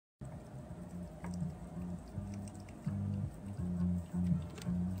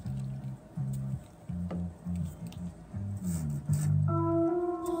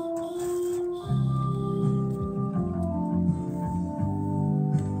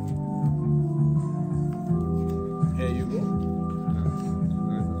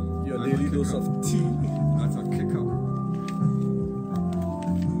dose of tea. That's a kicker.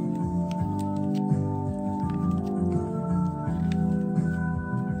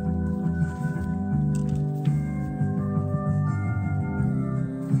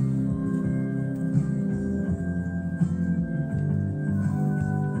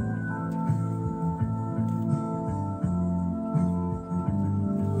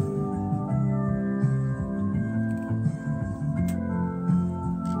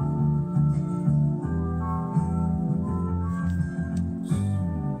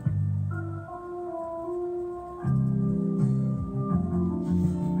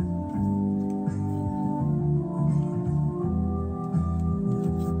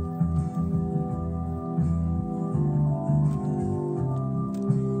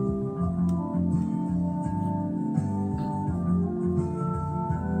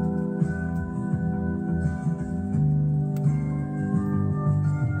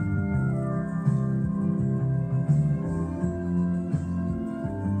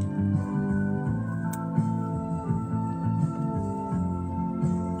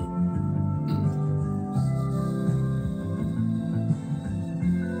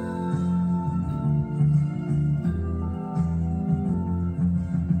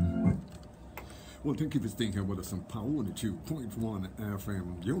 Well, thank you for staying here with us on Power 102.1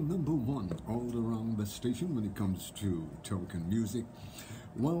 FM, your number one all around the station when it comes to talking music.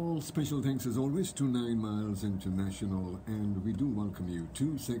 Well, special thanks as always to 9 Miles International, and we do welcome you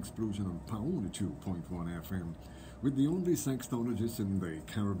to Sexplosion on Power 102.1 FM with the only sexologist in the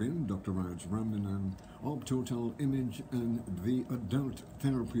Caribbean, Dr. Raj of Total Image and the Adult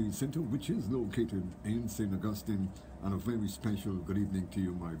Therapy Center, which is located in St. Augustine. And a very special good evening to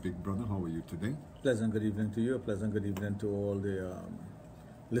you, my big brother. How are you today? Pleasant good evening to you. A pleasant good evening to all the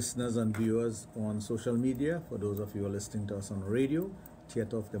listeners and viewers on social media. For those of you who are listening to us on radio,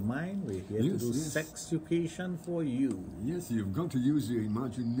 Theatre of the Mind, we're here to do sex education for you. Yes, you've got to use your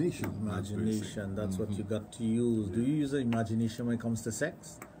imagination. Imagination, that's what you got to use. Do you use the imagination when it comes to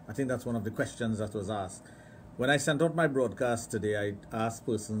sex? I think that's one of the questions that was asked. When I sent out my broadcast today, I asked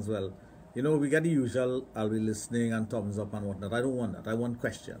persons, well, you know, we get the usual, I'll be listening and thumbs up and whatnot. I don't want that. I want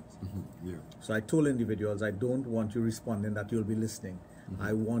questions. Yeah. So I told individuals, I don't want you responding that you'll be listening.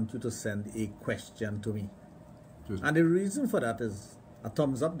 I want you to send a question to me. And the reason for that is a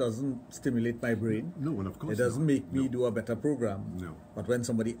thumbs up doesn't stimulate my brain. No, and of course it doesn't make me do a better program. No. But when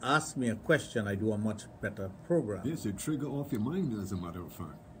somebody asks me a question, I do a much better program. Yes, it trigger off your mind, as a matter of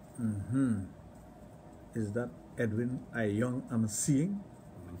fact. Is that Edwin Young I'm seeing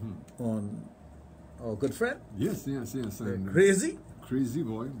on our good friend? Yes. And, Crazy? Crazy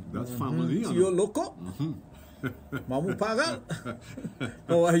boy. That's family. Tio Loco? Mamu Pagal?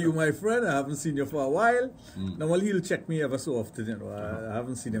 How are you, my friend? I haven't seen you for a while. Normally he'll check me ever so often. You know, I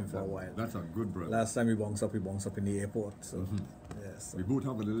haven't seen him for a while. That's a good brother. Last time he bonks up in the airport. So, yes. We both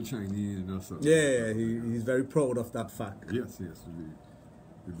have a little Chinese, you know. So yeah, he's very proud of that fact. Yes.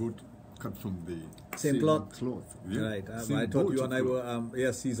 We both cut from the same cloth. Yeah. Right. I thought you and I were.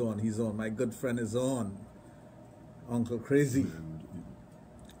 Yes, he's on. My good friend is on. Uncle Crazy.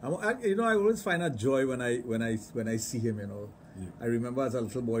 You know, I always find a joy when I see him. You know, I remember as a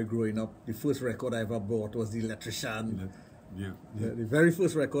little boy growing up, the first record I ever bought was The Electrician. The very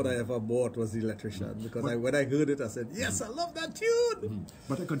first record I ever bought was The Electrician, because when I heard it, I said, "Yes, I love that tune."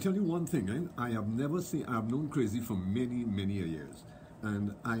 But I can tell you one thing: I have known Crazy for many years,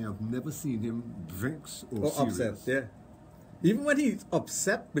 and I have never seen him vex or serious. Upset. Yeah. Even when he's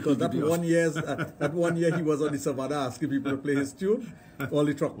upset, because that one year he was on the Savannah asking people to play his tune, all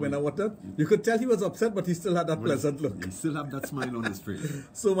the truckmen and whatnot, you could tell he was upset, but he still had that pleasant look. He still had that smile on his face.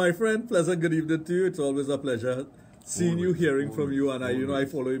 So, my friend, pleasant good evening to you. It's always a pleasure seeing you, hearing from you, and I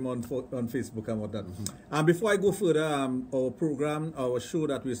follow him on Facebook and whatnot. And before I go further, our show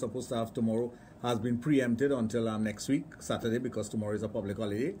that we're supposed to have tomorrow has been preempted until next week, Saturday, because tomorrow is a public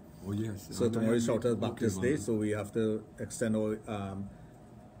holiday. Oh, yes. So tomorrow is Shouters Baptist Day, so we have to extend our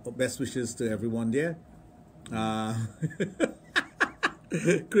best wishes to everyone there.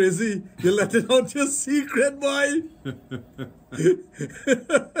 Crazy, you're letting out your secret, boy.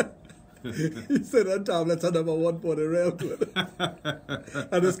 He said that tablets are number one for the real good.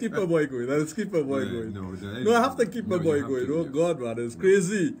 And let's keep my boy going. No, I have to keep my boy going. Oh God, man, it's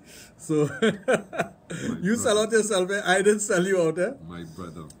crazy. So You sell out yourself, eh? I didn't sell you out, eh? My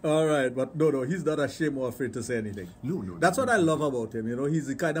brother. All right, but no, he's not ashamed or afraid to say anything. No. That's what I love about him, you know. He's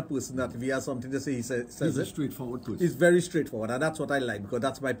the kind of person that if he has something to say, he says He's a it. straightforward person. He's very straightforward, and that's what I like, because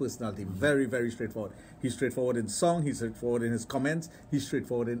that's my personality. Very, very straightforward. He's straightforward in song, he's straightforward in his comments, he's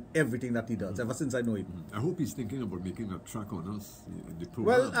straightforward in everything that he does, ever since I know him. I hope he's thinking about making a track on us, the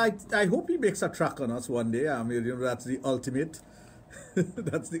program. Well, I hope he makes a track on us one day. I mean, you know, that's the ultimate.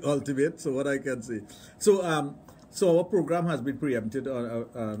 That's the ultimate. So what I can say. So our program has been preempted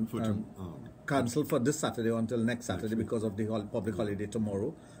cancelled for this Saturday until next Saturday because of the public holiday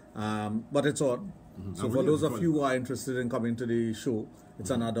tomorrow. But it's on. So for those of you who are interested in coming to the show, it's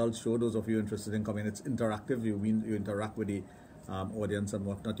an adult show. Those of you interested in coming, it's interactive. You interact with the audience and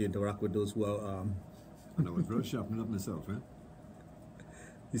whatnot. You interact with those who are. And I was very sharpening up myself, eh?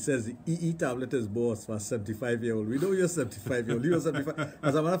 He says the EE tablet is boss for a 75-year-old. We know you're 75-year-old. He was 75.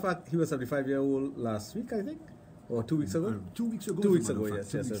 As a matter of fact, he was 75-year-old last week, I think, or 2 weeks ago. 2 weeks ago. 2 weeks ago,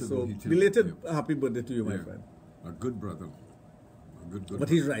 yes. So belated happy birthday to you, my friend. A good brother. Good but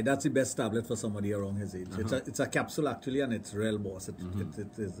he's right. That's the best tablet for somebody around his age. It's a capsule actually, and it's real boss. It's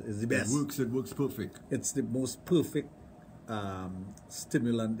the best. It works perfect. It's the most perfect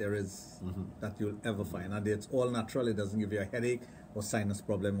stimulant there is that you'll ever find, and it's all natural. It doesn't give you a headache or sinus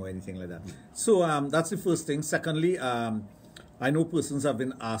problem or anything like that. So that's the first thing. Secondly, I know persons have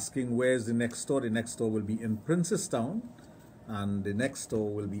been asking where's the next store. The next store will be in Princestown, and the next store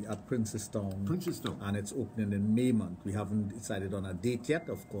will be at Princestown, and it's opening in May month. We haven't decided on a date yet,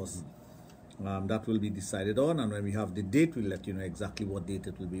 of course. That will be decided on, and when we have the date, we'll let you know exactly what date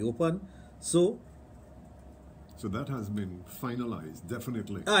it will be open. So that has been finalized,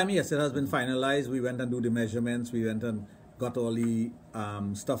 definitely. Yes, it has been finalized. We went and do the measurements. We went and got all the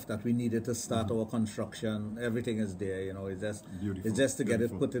stuff that we needed to start our construction. Everything is there, you know. It's just to get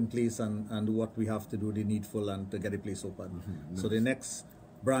it put in place and do what we have to do, the needful, and to get the place open. Nice. So the next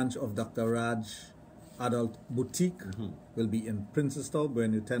branch of Dr. Raj Adult Boutique will be in Princestown,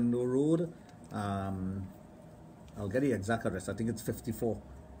 Nintendo Road. I'll get the exact address. I think it's 54.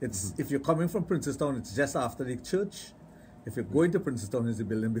 It's if you're coming from Princestown, it's just after the church. If you're going to Princestown, is the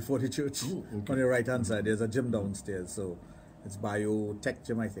building before the church. Oh, okay. On your right hand side, there's a gym downstairs. So it's Biotech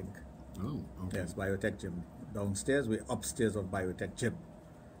Gym, I think. Oh, okay. Yes, Biotech Gym. Downstairs, we're upstairs of Biotech Gym.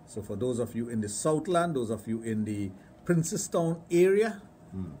 So for those of you in the Southland, those of you in the Princestown area,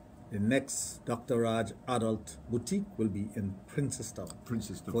 the next Dr. Raj Adult Boutique will be in Princestown.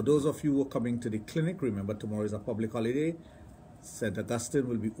 For those of you who are coming to the clinic, remember tomorrow is a public holiday. St. Augustine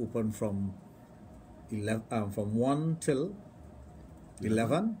will be open from 1 till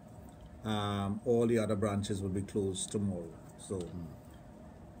 11. All the other branches will be closed tomorrow. So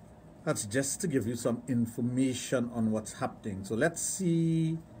that's just to give you some information on what's happening. So let's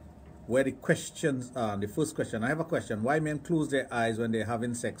see where the questions are. The first question, I have a question. Why men close their eyes when they're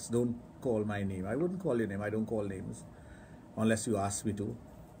having sex? Don't call my name. I wouldn't call your name. I don't call names unless you ask me to.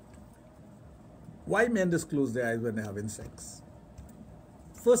 Why men just close their eyes when they're having sex?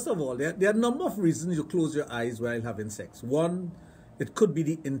 First of all, there are a number of reasons you close your eyes while having sex. One, it could be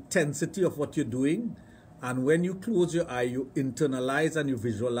the intensity of what you're doing. And when you close your eye, you internalize and you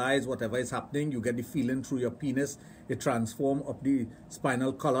visualize whatever is happening. You get the feeling through your penis. It transforms up the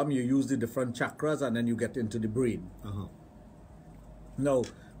spinal column. You use the different chakras, and then you get into the brain. Now,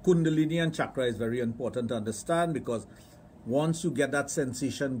 Kundalini and chakra is very important to understand, because once you get that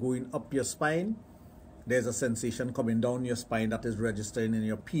sensation going up your spine, there's a sensation coming down your spine that is registering in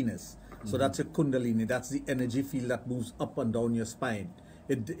your penis. So that's a Kundalini. That's the energy field that moves up and down your spine.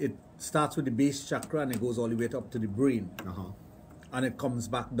 It starts with the base chakra and it goes all the way up to the brain. And it comes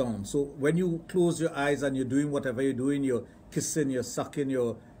back down. So when you close your eyes and you're doing whatever you're doing, you're kissing, you're sucking,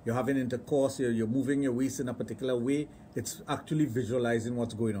 you're having intercourse, you're moving your waist in a particular way, it's actually visualizing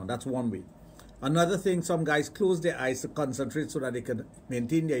what's going on. That's one way. Another thing, some guys close their eyes to concentrate so that they can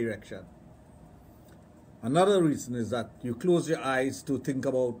maintain their erection. Another reason is that you close your eyes to think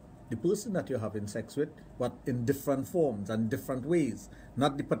about the person that you're having sex with, but in different forms and different ways,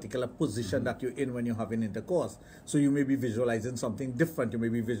 not the particular position that you're in when you're having intercourse. So you may be visualizing something different. You may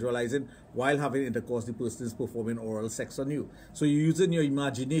be visualizing while having intercourse, the person is performing oral sex on you. So you're using your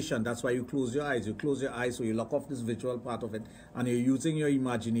imagination. That's why you close your eyes. You close your eyes so you lock off this visual part of it, and you're using your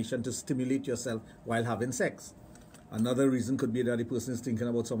imagination to stimulate yourself while having sex. Another reason could be that the person is thinking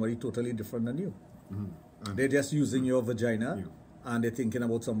about somebody totally different than you. They're just using your vagina and they're thinking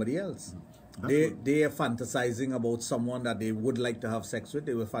about somebody else. They are fantasizing about someone that they would like to have sex with.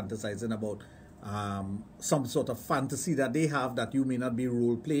 They were fantasizing about some sort of fantasy that they have that you may not be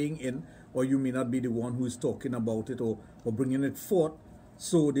role-playing in, or you may not be the one who is talking about it or bringing it forth.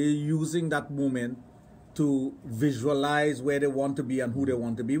 So they're using that moment to visualize where they want to be and who they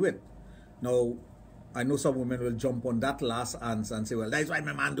want to be with. Now, I know some women will jump on that last answer and say, well, that's why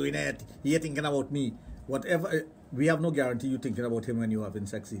my man doing it. He ain't thinking about me. Whatever, we have no guarantee you thinking about him when you're having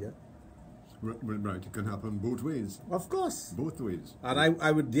sex either. Right, it can happen both ways. Of course. Both ways. And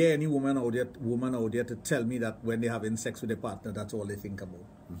I would dare any woman out there to tell me that when they're having sex with a partner, that's all they think about.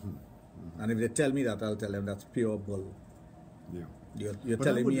 And if they tell me that, I'll tell them that's pure bull. Yeah. You're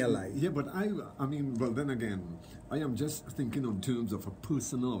telling me a lie. Yeah, but I mean, well, then again, I am just thinking in terms of a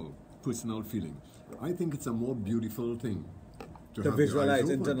personal feeling. I think it's a more beautiful thing to visualize,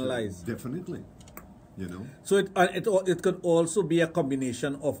 internalize. Definitely. You know? So it could also be a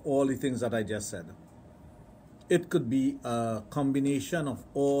combination of all the things that I just said. It could be a combination of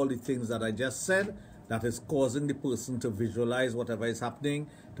all the things that I just said that is causing the person to visualize whatever is happening,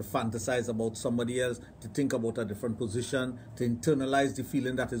 to fantasize about somebody else, to think about a different position, to internalize the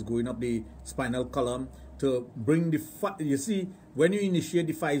feeling that is going up the spinal column, to bring you see, when you initiate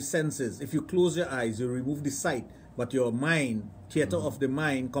the 5 senses, if you close your eyes, you remove the sight, but your mind, theater of the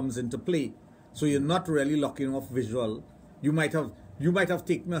mind comes into play. So you're not really locking off visual. You might have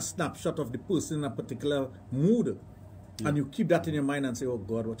taken a snapshot of the person in a particular mood, and you keep that in your mind and say, oh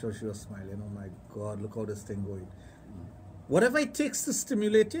God, watch how she was smiling. Oh my God, look how this thing going. Whatever it takes to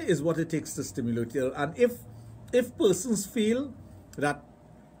stimulate you is what it takes to stimulate you. And if persons feel that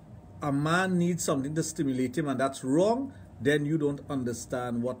a man needs something to stimulate him and that's wrong, then you don't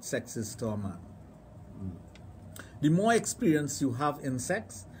understand what sex is to a man. The more experience you have in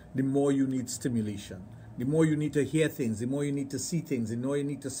sex, the more you need stimulation. The more you need to hear things, the more you need to see things, the more you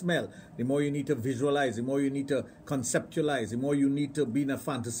need to smell, the more you need to visualize, the more you need to conceptualize, the more you need to be in a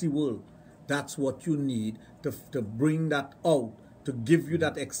fantasy world. That's what you need to bring that out, to give you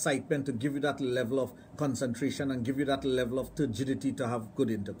that excitement, to give you that level of concentration and give you that level of turgidity to have good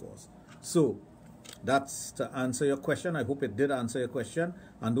intercourse. So, that's to answer your question. I hope it did answer your question.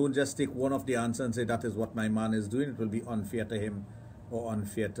 And don't just take one of the answers and say that is what my man is doing. It will be unfair to him or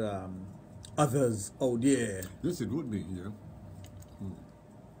unfair to others out there. Yes, it would be, yeah.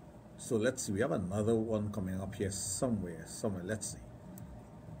 So let's see. We have another one coming up here somewhere. Let's see.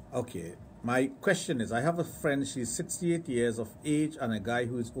 Okay. My question is, I have a friend, she's 68 years of age, and a guy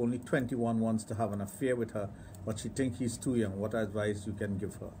who is only 21 wants to have an affair with her, but she thinks he's too young. What advice you can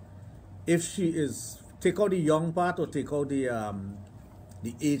give her? If she is, take out the young part or take out the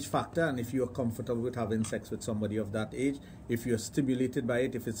age factor, and if you're comfortable with having sex with somebody of that age, if you're stimulated by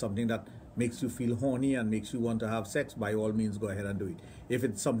it, if it's something that makes you feel horny and makes you want to have sex, by all means go ahead and do it. If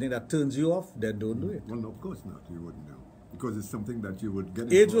it's something that turns you off, then don't do it. Well, no, of course not. You wouldn't know. Because it's something that you would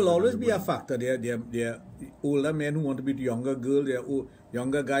get. Age will always be a factor. There are older men who want to be with younger girls. There are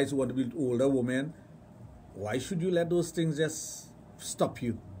younger guys who want to be with older women. Why should you let those things just stop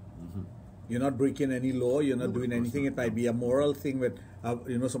you? You're not breaking any law. You're not doing anything. It might be a moral thing with,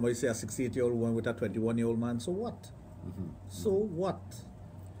 somebody say a 68-year-old woman with a 21-year-old man. So what? So what?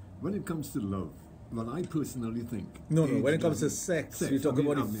 When it comes to love, well, I personally think... No, when it comes to sex, we're talking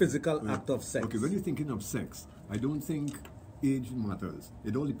about the physical act of sex. Okay, when you're thinking of sex, I don't think age matters.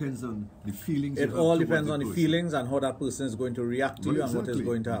 It all depends on the feelings. It all depends on the feelings and how that person is going to react to you and what is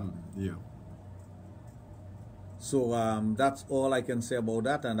going to happen. Yeah. So that's all I can say about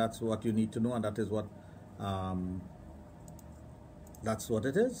that, and that's what you need to know, and that is what that's what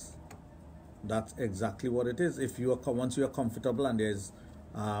it is. That's exactly what it is. If you are once you are comfortable and there's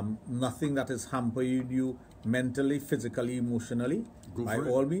nothing that is hampering you mentally, physically, emotionally, by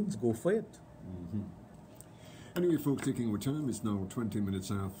all means, go for it. Anyway, folks, taking our time, it's now 20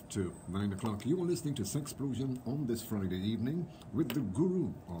 minutes after 9 o'clock. You are listening to Sexplosion on this Friday evening with the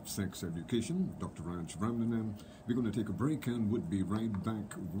guru of sex education, Dr. Raj. We're going to take a break and would be right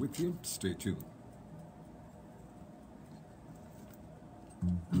back with you. Stay tuned.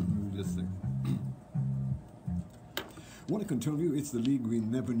 Just a What I can tell you, it's the league we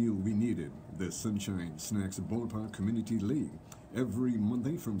never knew we needed, the Sunshine Snacks Ballpark Community League. Every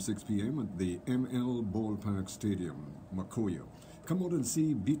Monday from 6 p.m. at the ML Ballpark Stadium, Makoya. Come out and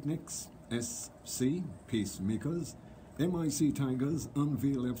see Beatniks, SC, Pacemakers, MIC Tigers,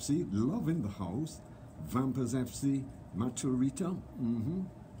 Unveil FC, Love in the House, Vampers FC, Maturita,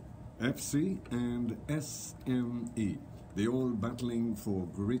 FC, and SME. They're all battling for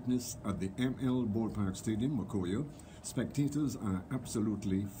greatness at the ML Ballpark Stadium, Makoya. Spectators are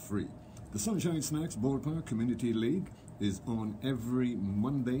absolutely free. The Sunshine Snacks Ballpark Community League is on every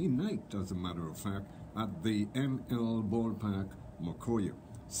Monday night, as a matter of fact, at the ML Ballpark, Makoya.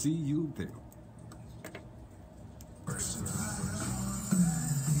 See you there.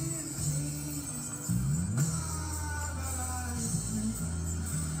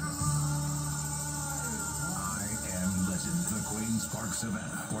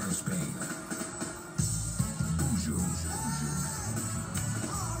 Savannah, Port of Spain.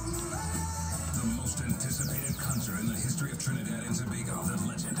 The most anticipated concert in the history of Trinidad and Tobago. The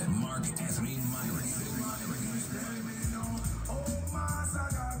legend, Mark Anthony Myrie.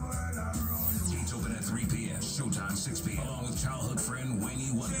 Gates open at 3 p.m. Showtime 6 p.m. Along with childhood friend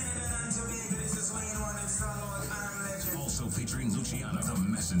Wayne Wonder. Also featuring Luciano, the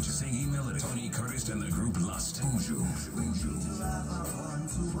Messenger, singing melody, Tony Curtis, and the group Lust. Get your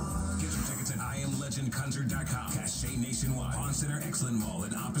tickets at IamLegendConcert.com. Cache nationwide. Pawn Center, Excellent Mall,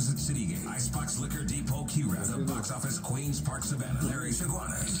 and opposite Citygate. Icebox Liquor Depot, Kira. The box office, Queens Park, Savannah. Larry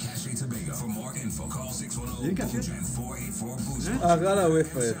Chaguana and Cache Tobago. For more info, call 610-484-BOOST. I gotta wait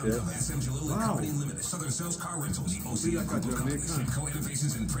for it, yeah. Wow. Limited. Southern Sales Car Rental, the OCL Group of Companies, Simcoe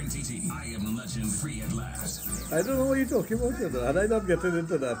Innovations, and Print TT. I Am Legend, free at last. I don't know what you're talking about, and I'm not getting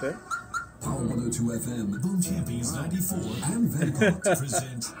into that, eh? Power 102 FM, Boom Champions 94, and Vanguard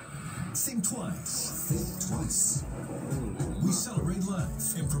present Think Twice. Think Twice. We celebrate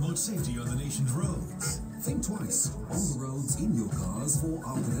life and promote safety on the nation's roads. Think twice on the roads, in your cars, for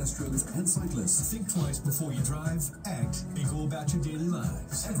our pedestrians and cyclists. Think twice before you drive, act, and go about your daily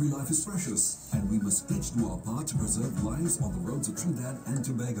lives. Every life is precious, and we must each do our part to preserve lives on the roads of Trinidad and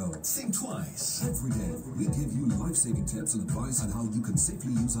Tobago. Think twice. Every day, we give you life-saving tips and advice on how you can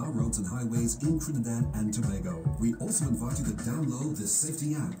safely use our roads and highways in Trinidad and Tobago. We also invite you to download this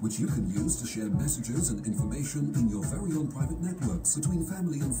safety app, which you can use to share messages and information in your very own private networks between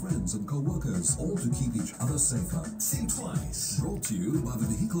family and friends and co-workers, all to keep each other safer. Think Twice. Brought to you by the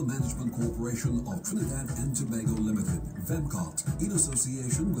Vehicle Management Corporation of Trinidad and Tobago Limited, VEMCOT, in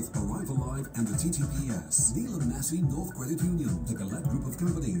association with Arrival Live and the TTPS, Neil and Massey North Credit Union, the Galette Group of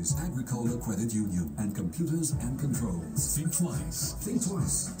Companies, Agricola Credit Union, and Computers and Controls. Think Twice. Think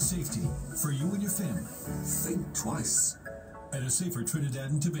Twice. Safety for you and your family. Think Twice. And a safer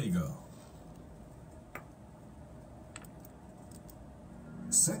Trinidad and Tobago.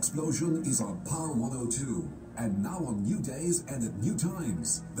 Sexplosion is on Power 102, and now on new days and at new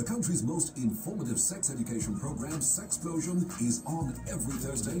times. The country's most informative sex education program, Sexplosion, is on every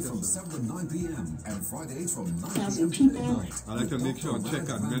Thursday from 7 to 9 p.m. and Fridays from 9 p.m. to midnight. I like to make sure and check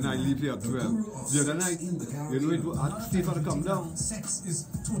on when I leave here at 12. The other night, you know, Steve had to come down. Sex is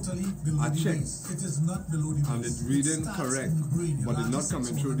totally below I the checked. waist. It is not below the waist. And it's reading correct, but it's not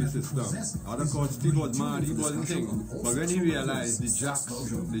coming through the system. Other course, Steve was mad, he wasn't thinking. But when he realized the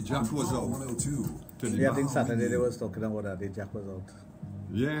jack was out. Yeah, I think Saturday they was talking about that, the jack was out.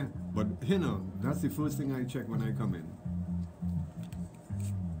 Yeah, but you know, that's the first thing I check when I come in.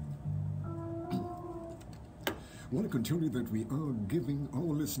 I want to continue that we are giving our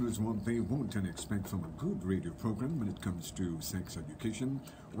listeners what they want and expect from a good radio program when it comes to sex education,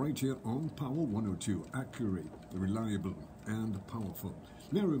 right here on Power 102, accurate, reliable, and powerful.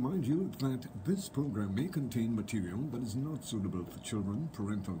 May I remind you that this program may contain material that is not suitable for children.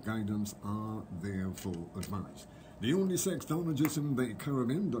 Parental guidance are there for advice. The only sexologist in the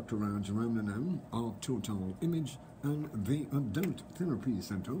Caribbean, Dr. Raj our Total Image, and the Adult Therapy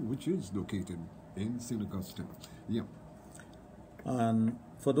Center, which is located in St. Augustine. Yeah. And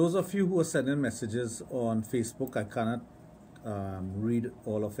for those of you who are sending messages on Facebook, I cannot read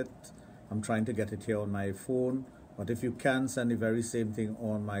all of it. I'm trying to get it here on my phone. But if you can send the very same thing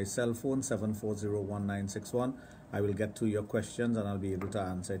on my cell phone, 7401961, I will get to your questions and I'll be able to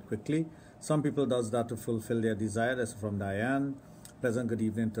answer it quickly. Some people does that to fulfill their desire. That's from Diane. Pleasant good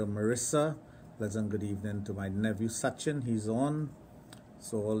evening to Marissa. Pleasant good evening to my nephew Sachin. He's on.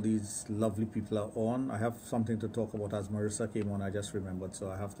 So all these lovely people are on. I have something to talk about as Marissa came on. I just remembered,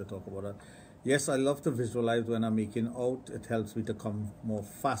 so I have to talk about it. Yes, I love to visualize when I'm making out. It helps me to come more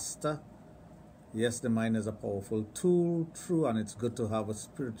faster. Yes, the mind is a powerful tool, true, and it's good to have a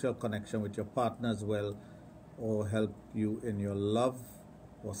spiritual connection with your partner as well, or help you in your love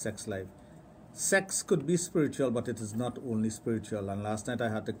or sex life. Sex could be spiritual, but it is not only spiritual. And last night I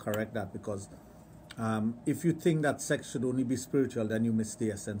had to correct that because if you think that sex should only be spiritual, then you miss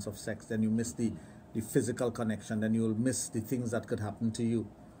the essence of sex. Then you miss the physical connection. Then you'll miss the things that could happen to you.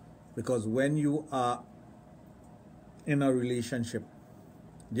 Because when you are in a relationship,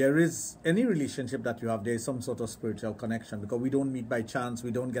 there is any relationship that you have, there is some sort of spiritual connection, because we don't meet by chance,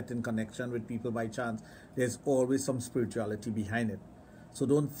 we don't get in connection with people by chance. There's always some spirituality behind it. So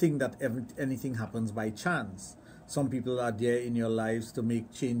don't think that anything happens by chance. Some people are there in your lives to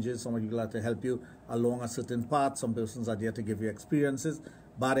make changes. Some people are to help you along a certain path. Some persons are there to give you experiences,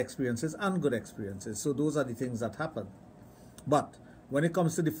 bad experiences and good experiences. So those are the things that happen. But when it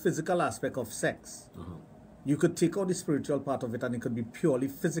comes to the physical aspect of sex, you could take out the spiritual part of it and it could be purely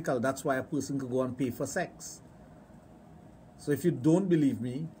physical. That's why a person could go and pay for sex. So if you don't believe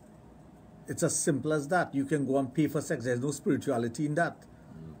me, it's as simple as that. You can go and pay for sex. There's no spirituality in that.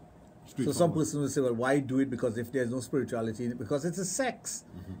 So some person will say, well, why do it? Because if there's no spirituality in it, because it's a sex.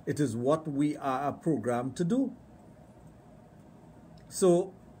 It is what we are programmed to do.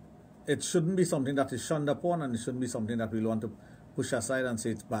 So it shouldn't be something that is shunned upon, and it shouldn't be something that we want to push aside and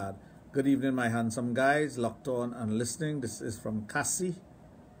say it's bad. Good evening, my handsome guys, locked on and listening. This is from Cassie.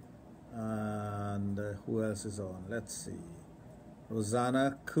 And who else is on? Let's see.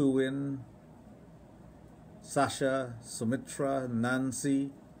 Rosanna, Kerwin, Sasha, Sumitra,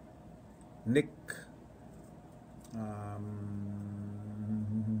 Nancy, Nick. I'm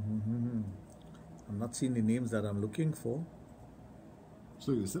not seeing the names that I'm looking for.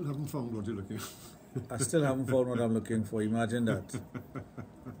 So you still haven't found what you're looking for? I still haven't found what I'm looking for. Imagine that.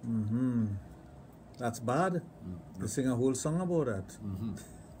 That's bad. They sing a whole song about that.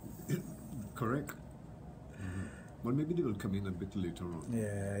 Correct. Well, maybe they will come in a bit later on.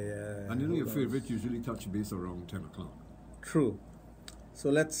 Yeah. And you know your favorite usually touch base around 10 o'clock. True. So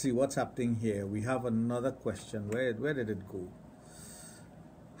let's see what's happening here. We have another question. Where did it go?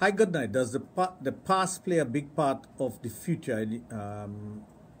 Hi, good night. Does the past play a big part of the future?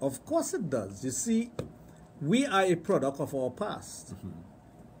 Of course it does. You see, we are a product of our past.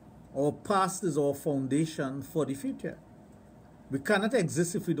 Our past is our foundation for the future. We cannot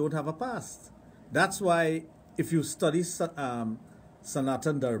exist if we don't have a past. That's why if you study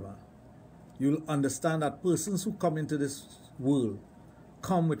Sanatan Dharma, you'll understand that persons who come into this world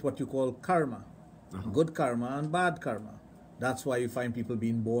come with what you call karma. Good karma and bad karma. That's why you find people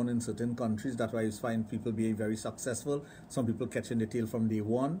being born in certain countries. That's why you find people being very successful. Some people catching the tail from day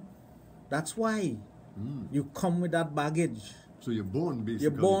one. That's why you come with that baggage. So you're born basically.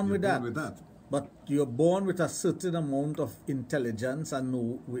 You're born with that. But you're born with a certain amount of intelligence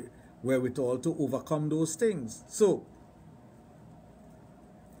and wherewithal to overcome those things. So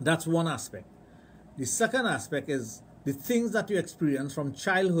that's one aspect. The second aspect is the things that you experience from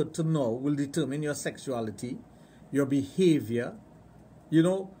childhood to now will determine your sexuality, your behavior. You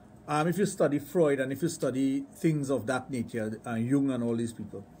know, if you study Freud and if you study things of that nature, Jung and all these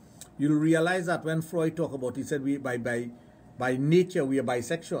people, you'll realize that when Freud talked about, he said by nature we are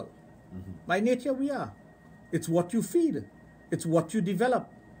bisexual. By nature we are. It's what you feed. It's what you develop.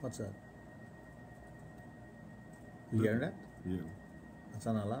 What's that? You hear that? Yeah. That's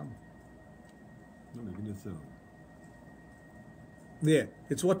an alarm. No, maybe that's Yeah.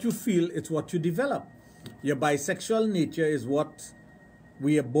 It's what you feel. It's what you develop. Your bisexual nature is what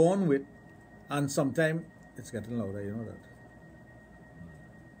we are born with, and sometimes it's getting louder, you know that.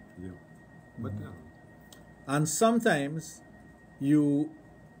 Yeah. But and sometimes you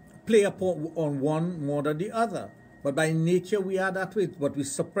play upon on one more than the other. But by nature we are that way. But we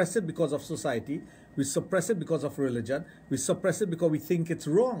suppress it because of society. We suppress it because of religion. We suppress it because we think it's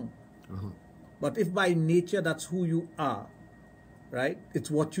wrong. But if by nature that's who you are, right? It's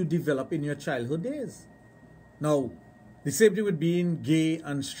what you develop in your childhood days. Now, the same thing with being gay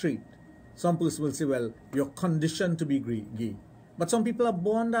and straight. Some people will say, well, you're conditioned to be gay. But some people are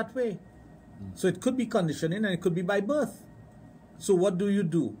born that way. So it could be conditioning and it could be by birth. So what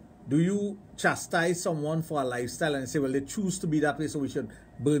do? Do you chastise someone for a lifestyle and say, well, they choose to be that way, so we should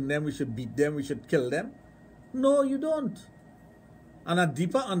burn them, we should beat them, we should kill them? No, you don't. And a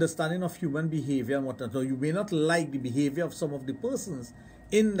deeper understanding of human behavior and whatnot. So you may not like the behavior of some of the persons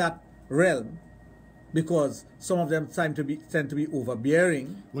in that realm, because some of them tend to be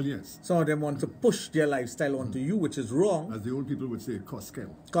overbearing. well, yes. Some of them want to push their lifestyle onto you, which is wrong. As the old people would say, Coskel.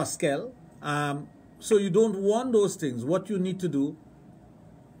 Coskel. So you don't want those things. What you need to do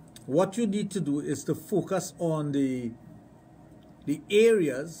is to focus on the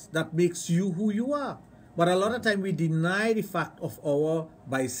areas that makes you who you are. But a lot of time we deny the fact of our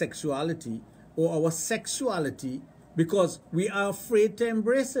bisexuality or our sexuality because we are afraid to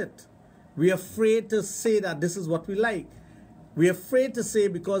embrace it. We are afraid to say that this is what we like. We are afraid to say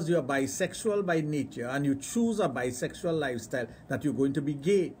because you are bisexual by nature and you choose a bisexual lifestyle that you're going to be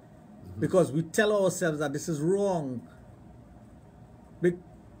gay. Because we tell ourselves that this is wrong.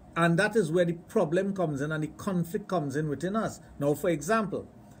 And that is where the problem comes in and the conflict comes in within us. Now, for example,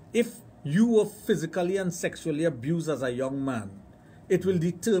 if you were physically and sexually abused as a young man, it will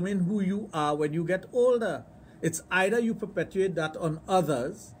determine who you are when you get older. It's either you perpetuate that on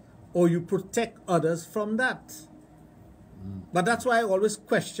others or you protect others from that. But that's why I always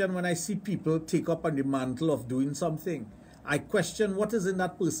question when I see people take up on the mantle of doing something. I question what is in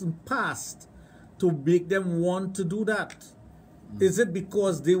that person's past to make them want to do that. Is it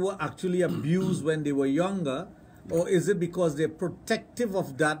because they were actually abused when they were younger? Or is it because they're protective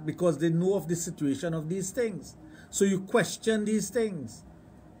of that because they know of the situation of these things? So you question these things.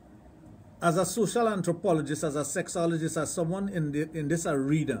 As a social anthropologist, as a sexologist, as someone in this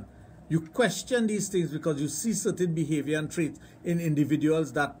arena, you question these things because you see certain behavior and traits in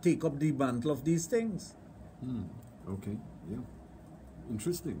individuals that take up the mantle of these things. Okay, yeah.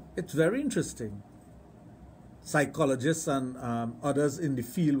 Interesting. It's very interesting. Psychologists and others in the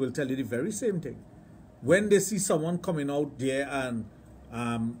field will tell you the very same thing. When they see someone coming out there and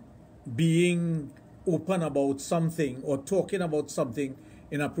being open about something or talking about something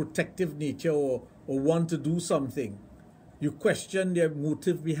in a protective nature or want to do something, you question their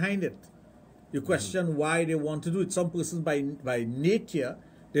motive behind it. You question why they want to do it. Some persons by nature,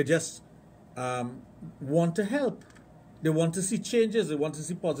 they just want to help. They want to see changes. They want to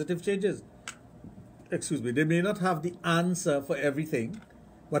see positive changes. Excuse me. They may not have the answer for everything,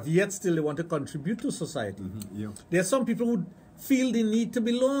 but yet still they want to contribute to society. Yeah. There are some people who feel the need to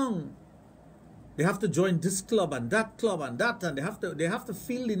belong. They have to join this club and that, and they have to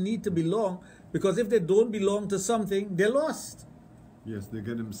feel the need to belong, because if they don't belong to something, they're lost. Yes, they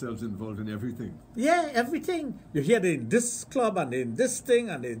get themselves involved in everything. Yeah, everything. You hear they're in this club and they're in this thing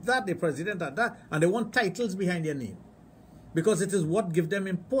and they're that, the president and that, and they want titles behind their name because it is what gives them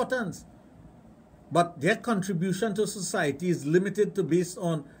importance. But their contribution to society is limited to based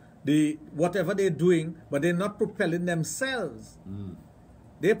on whatever they're doing, but they're not propelling themselves.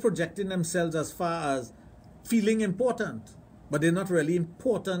 They're projecting themselves as far as feeling important, but they're not really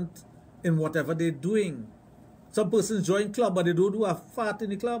important in whatever they're doing. Some persons join club, but they don't do a fart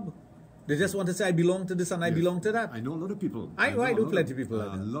in the club. They just want to say, I belong to this and I belong to that. I know a lot of people. I know plenty of people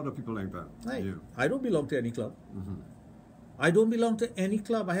like that. A lot of people like that. Yeah. I don't belong to any club. I don't belong to any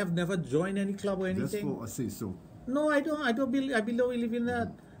club. I have never joined any club or anything. Just for a say so. No, I don't. I don't believe in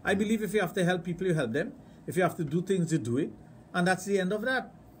that. I believe if you have to help people, you help them. If you have to do things, you do it. And that's the end of that.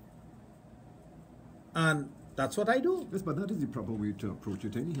 And that's what I do. Yes, but that is the proper way to approach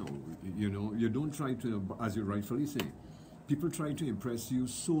it anyhow. You know, you don't try to, as you rightfully say, people try to impress you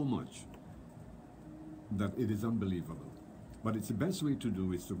so much that it is unbelievable. But it's the best way to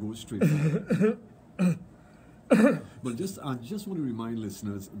do is to go straight forward. But I just want to remind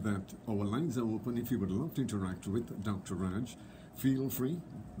listeners that our lines are open. If you would love to interact with Dr. Raj, feel free.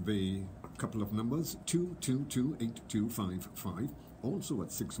 The couple of numbers, 222-8255, also at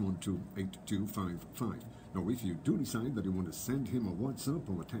 612-8255. Now, if you do decide that you want to send him a WhatsApp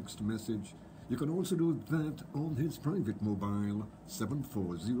or a text message, you can also do that on his private mobile,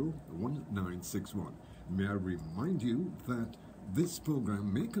 740-1961. May I remind you that this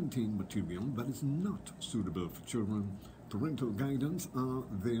program may contain material that is not suitable for children. Parental guidance are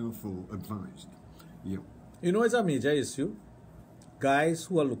therefore advised. Yeah. You know, it's a major issue. Guys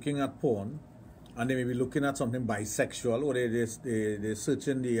who are looking at porn, and they may be looking at something bisexual, or they search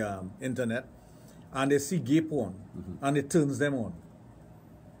in the internet, and they see gay porn, and it turns them on.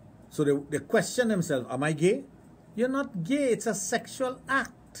 So they question themselves, am I gay? You're not gay, it's a sexual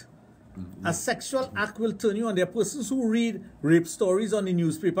act. A sexual act will turn you on. There are persons who read rape stories on the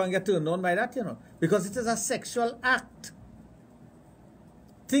newspaper and get turned on by that, you know, because it is a sexual act.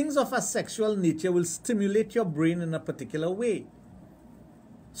 Things of a sexual nature will stimulate your brain in a particular way.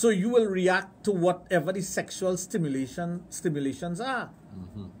 So you will react to whatever the sexual stimulations are.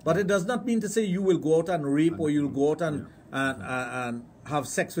 But it does not mean to say you will go out and rape or you'll go out and have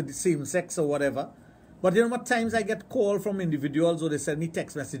sex with the same sex or whatever. But you know what times I get called from individuals, or they send me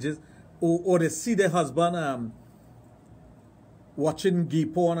text messages, or they see their husband watching gay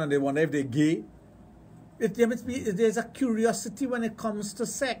porn and they wonder if they're gay. There's a curiosity when it comes to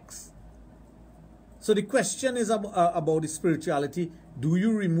sex. So the question is about the spirituality. Do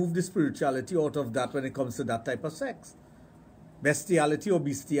you remove the spirituality out of that when it comes to that type of sex? Bestiality or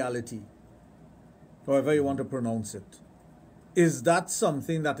bestiality, however you want to pronounce it. Is that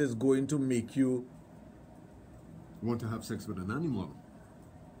something that is going to make you want to have sex with an animal?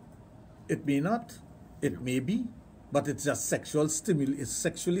 It may not. It may be. But it's just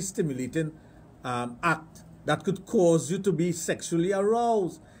sexually stimulating act that could cause you to be sexually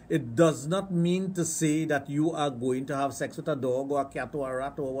aroused. It does not mean to say that you are going to have sex with a dog or a cat or a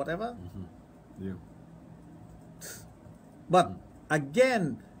rat or whatever. Yeah. But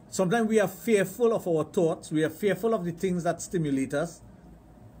again, sometimes we are fearful of our thoughts. We are fearful of the things that stimulate us.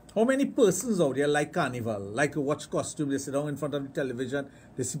 How many persons out there like carnival, like to watch costume, they sit down in front of the television,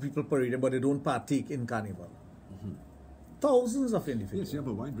 they see people parading, but they don't partake in carnival? Thousands of individuals. Yes, you have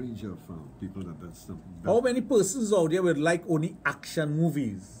a wide range of people How many persons out there would like only action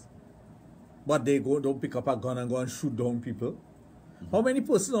movies, but they don't pick up a gun and go and shoot down people? How many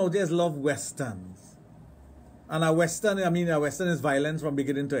persons out there love westerns? And a western is violence from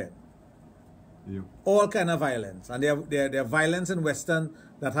beginning to end. Yeah. All kind of violence. And there are violence in Western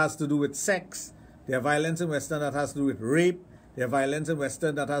that has to do with sex. There are violence in Western that has to do with rape. There are violence in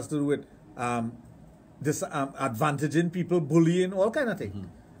Western that has to do with disadvantaging people, bullying, all kind of things. Mm-hmm.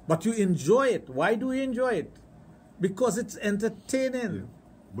 But you enjoy it. Why do you enjoy it? Because it's entertaining. Yeah.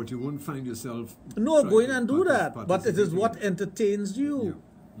 But you won't find yourself... No, go in and do that. But it is what entertains you.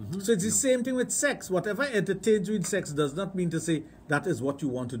 Yeah. Mm-hmm. So it's the same thing with sex. Whatever entertains you in sex does not mean to say that is what you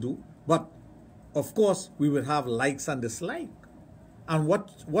want to do. But, of course, we will have likes and dislikes. And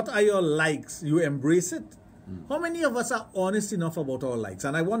what are your likes? You embrace it. How many of us are honest enough about our likes?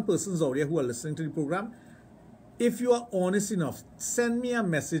 And I want persons out there who are listening to the program, if you are honest enough, send me a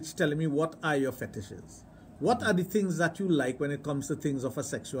message telling me what are your fetishes. What are the things that you like when it comes to things of a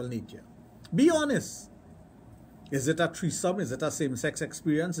sexual nature? Be honest. Is it a threesome? Is it a same-sex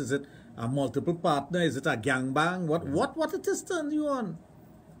experience? Is it a multiple partner? Is it a gangbang? What it is turns you on?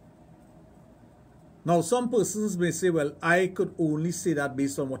 Now, some persons may say, well, I could only say that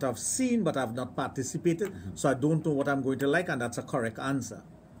based on what I've seen, but I've not participated, so I don't know what I'm going to like, and that's a correct answer.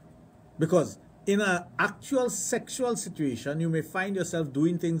 Because in an actual sexual situation, you may find yourself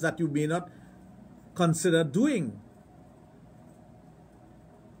doing things that you may not consider doing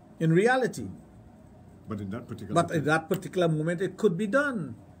in reality. But in that particular moment, it could be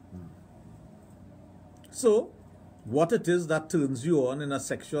done. So, what it is that turns you on in a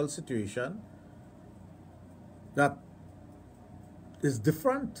sexual situation that is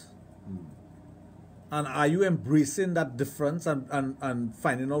different. And are you embracing that difference and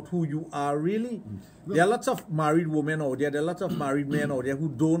finding out who you are really? There are lots of married women out there, there are lots of married men out there who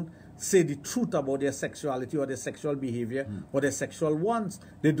don't say the truth about their sexuality or their sexual behavior or their sexual wants.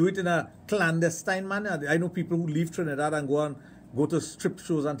 They do it in a clandestine manner. I know people who leave Trinidad and go to strip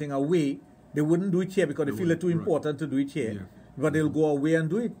shows and things away. They wouldn't do it here because they feel it too important to do it here. But they'll go away and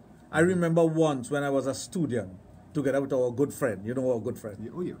do it. I remember once when I was a student, together with our good friend, you know our good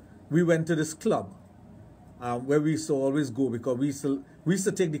friend. Oh, yeah. We went to this club where we used to always go because we used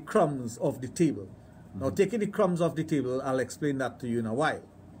to take the crumbs off the table. Now, taking the crumbs off the table, I'll explain that to you in a while.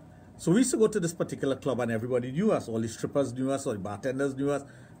 So we used to go to this particular club and everybody knew us. All the strippers knew us, all the bartenders knew us.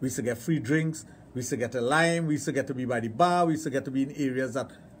 We used to get free drinks. We used to get a lime. We used to get to be by the bar. We used to get to be in areas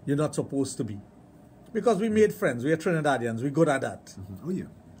that you're not supposed to be. Because we made friends. We are Trinidadians. We're good at that. Oh, yeah.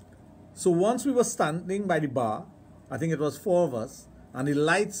 So once we were standing by the bar, I think it was 4 of us, and the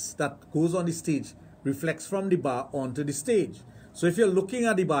lights that goes on the stage reflects from the bar onto the stage. So if you're looking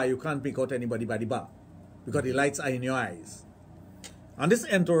at the bar, you can't pick out anybody by the bar because the lights are in your eyes. And this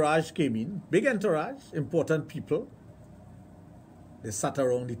entourage came in, big entourage, important people. They sat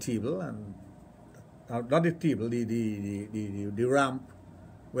around the table and, not the table, the ramp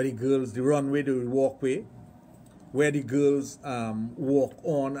where the girls, the runway, the walkway, where the girls walk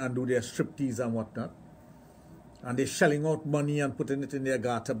on and do their striptease and whatnot. And they're shelling out money and putting it in their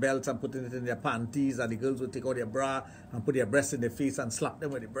garter belts and putting it in their panties, and the girls will take out their bra and put their breasts in their face and slap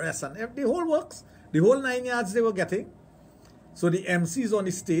them with the breasts, and the whole works. The whole 9 yards they were getting. So the MC is on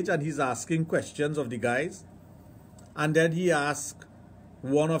the stage and he's asking questions of the guys. And then he asked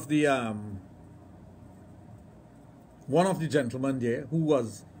one of the gentlemen there, who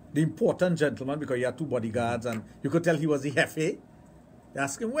was the important gentleman because he had 2 bodyguards and you could tell he was the jefe. They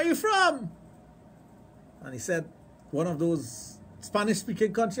asked him, where are you from? And he said, one of those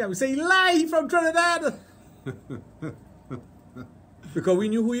Spanish-speaking countries. And we say, he lied, he's from Trinidad. Because we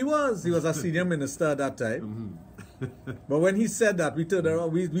knew who he was. He was a senior minister at that time. But when he said that, we turned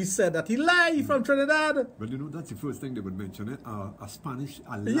around, we said that he lied, he's from Trinidad. But you know, that's the first thing they would mention, a Spanish,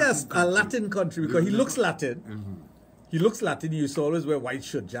 a Latin yes, country. a Latin country, because he looks Latin. He looks Latin. He used to always wear white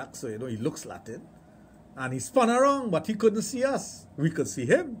shirt jacks, so you know, he looks Latin. And he spun around, but he couldn't see us. We could see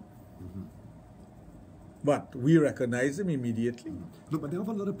him. But we recognize him immediately. No, but there are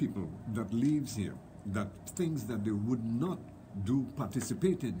a lot of people that lives here, that things that they would not do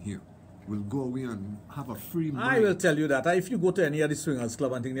participate in here, will go away and have a free mind. I will tell you that. If you go to any of the swingers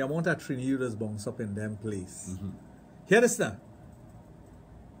club and think the amount of Trini you just bounce up in them place. Hear this now.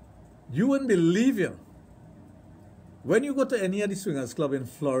 You wouldn't believe it. When you go to any of the swingers club in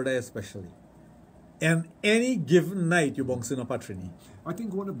Florida especially, and any given night you're bouncing up at Trini. I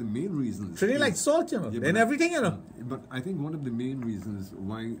think one of the main reasons... Trini like salt, you know, and everything, you know. But I think one of the main reasons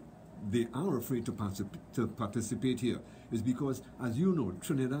why they are afraid to participate here is because, as you know,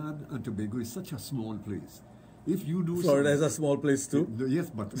 Trinidad and Tobago is such a small place. If you do... Florida is a small place too. Yes,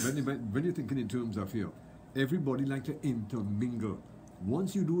 but when you're thinking in terms of here, everybody like to intermingle.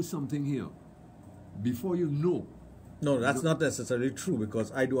 Once you do something here, before you know... No, that's not necessarily true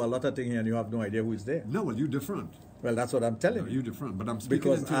because I do a lot of things here and you have no idea who is there. No, well, you're different. Well, that's what I'm telling you. You're different, but I'm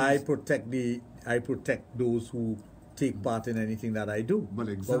speaking because I protect those who take part in anything that I do. Well,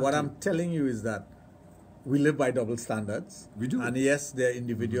 exactly. But what I'm telling you is that we live by double standards. We do. And yes, there are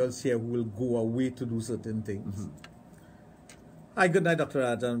individuals here who will go away to do certain things. Hi, good night, Dr.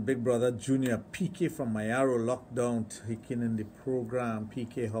 Raj and Big Brother Junior. PK from Mayaro, lockdown, taking in the program.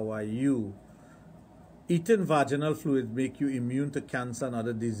 PK, how are you? Eating vaginal fluid make you immune to cancer and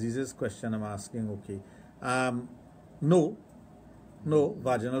other diseases? Question I'm asking. Okay. No,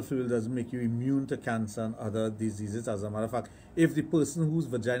 vaginal fluid doesn't make you immune to cancer and other diseases. As a matter of fact, if the person whose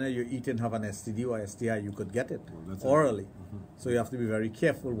vagina you're eating have an STD or STI, you could get it orally. So you have to be very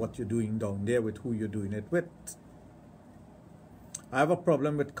careful what you're doing down there with who you're doing it with. I have a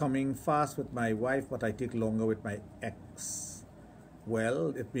problem with coming fast with my wife, but I take longer with my ex. Well,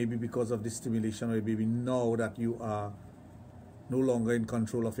 it may be because of the stimulation, or it may be now that you are no longer in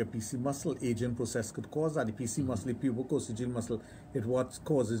control of your PC muscle. Aging process could cause that. The PC muscle, the pubococcygeal muscle, it what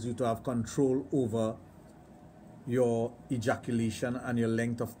causes you to have control over your ejaculation and your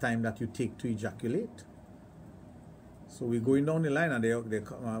length of time that you take to ejaculate. So we're going down the line, and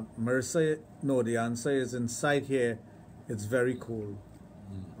Marissa, no, the answer is inside here, it's very cold.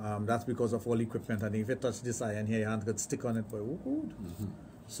 That's because of all equipment, and if you touch this iron here, your hand could stick on it.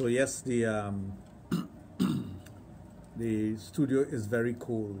 So yes, the studio is very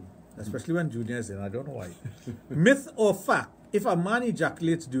cold, especially when Junior is in. I don't know why. Myth or fact? If a man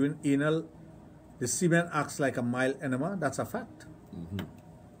ejaculates during anal, the semen acts like a mild enema. That's a fact.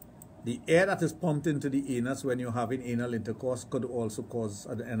 The air that is pumped into the anus when you're having anal intercourse could also cause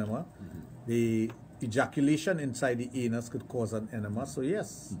an enema. The ejaculation inside the anus could cause an enema. So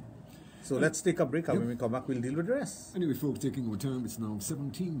yes. So let's take a break, and when we come back, we'll deal with the rest. Anyway, folks, taking our time, it's now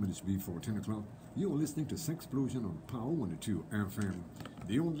 17 minutes before 10 o'clock. You're listening to Sexplosion on Power 102 FM.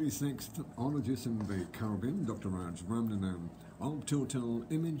 The only sexologist in the Caribbean, Dr. Raj Ramnanan, of Total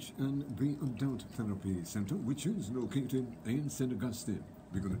Image and the Adult Therapy Center, which is located in St. Augustine.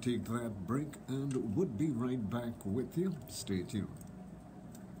 We're going to take that break and we'll be right back with you. Stay tuned.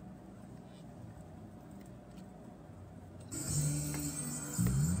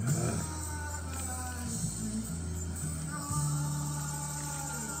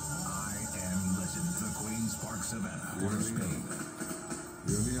 Savannah, Port of Spain.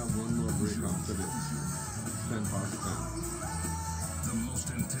 We only have one more break after this. 10 past 10. The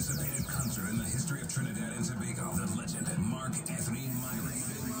most anticipated concert in the history of Trinidad and Tobago, the legend Mark Anthony Miley.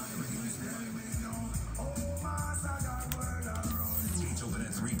 Gates open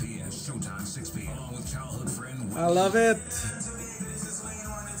at 3 p.m. Showtime 6 p.m. Along with childhood friend. I love it.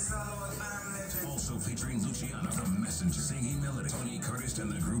 Also featuring Luciano, the Messenger, singing melody. Tony Curtis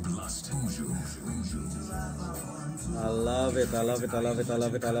and the group Lust. I love it, I love it, I love it, I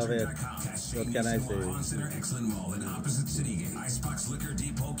love it, I love it. What can I say? Consider Excellent Mall in opposite Citygate. Icebox Liquor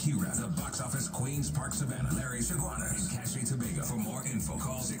Depot, Kira. The box office, Queens Park, Savannah. Larry Shaguana in Cache, Tobago. For more info,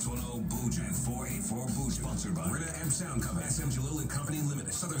 call 610-BOOJ and 484-BOOJ. Sponsored by Rita M Sound Company, SM Jalil and Company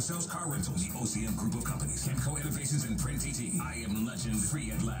Limited. Southern Sales Car Rentals, the OCM Group of Companies. Chemco Innovations and Print TT. I Am Legend,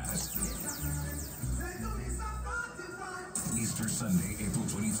 free at last. Easter Sunday, April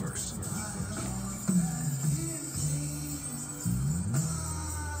 21st.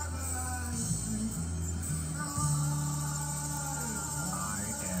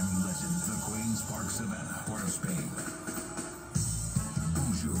 Park Savannah, Port of Spain.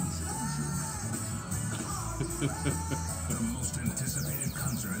 The most anticipated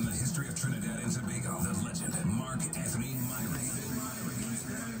concert in the history of Trinidad and Tobago, the legend Mark Anthony Miley.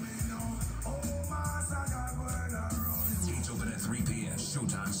 Gates open at 3 p.m.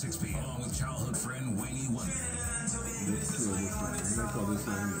 Showtime 6 p.m. Along with childhood friend Wayne Wonder.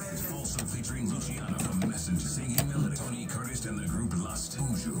 Also featuring Luciano, the Messenger, singing melody. Tony Curtis and the group Lust. Get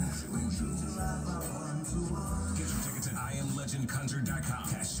your tickets at IamLegendConcert.com.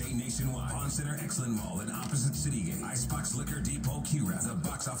 Cache nationwide. On Center Excellent Mall in opposite Citygate. Icebox Liquor Depot, Kira. The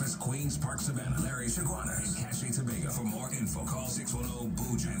box office, Queens Park, Savannah. Larry Shaguana in Cache, Tobago. For more info, call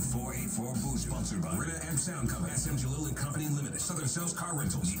 610-BOOJ and 484-BOOJ. Sponsored by Rita M Sound Company, SM Jalil and Company Limited. Southern Sales Car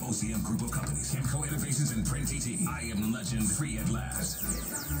Rentals, the OCM Group of Companies. Chemco Innovations and Print TT. I Am Legend, free at last.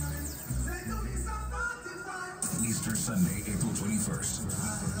 Easter Sunday, April 21st.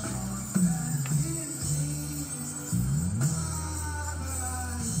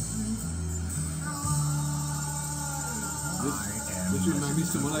 This reminds me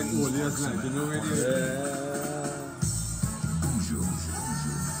someone like Olia's night, you know when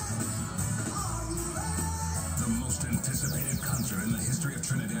The most anticipated concert in the history of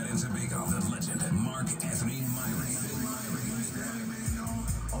Trinidad and Tobago, the legend Mark Anthony Miley.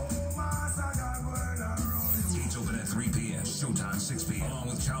 Gates open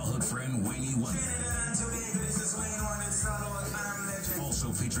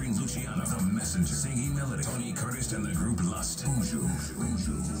featuring Luciano, the Messenger, Singing Melody, Tony Curtis, and the group Lust. Bonjour.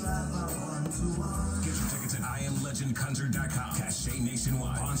 Get your tickets at IamLegendConcert.com. Cachet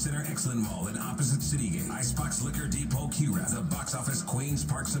nationwide. Pawn Center, Exlin Mall, and opposite Citygate. Icebox Liquor Depot, Kira. The box office, Queens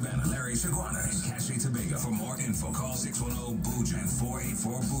Park, Savannah. Larry Shaguana and Cachet Tobago. For more info, call 610-BOOJ and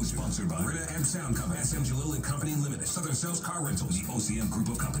 484-BOOJ. Sponsored by Rita M Sound Company, SM Jalil and Company Limited, Southern Sales Car Rentals, the OCM Group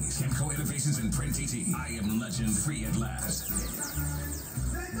of Companies, Chemco Innovations, and Print TT. I Am Legend, free at last.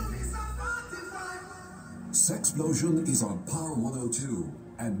 Sexplosion is on Power 102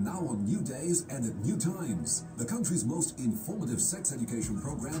 and now on new days and at new times. The country's most informative sex education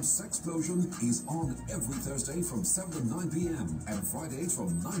program, Sexplosion, is on every Thursday from 7 to 9 p.m. and Fridays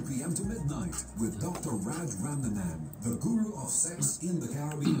from 9 p.m. to midnight with Dr. Raj, the guru of sex in the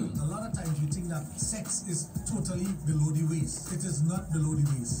Caribbean. A lot of times you think that sex is totally below the waist. It is not below the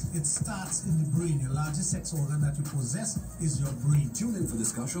waist. It starts in the brain. Your largest sex organ that you possess is your brain. Tune in for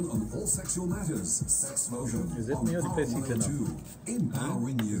discussion on all sexual matters. Sexplosion Is it on me or the Power place heating up? 102.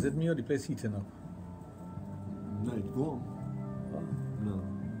 Empowering you. Is it me or the place heating up? Night warm. No.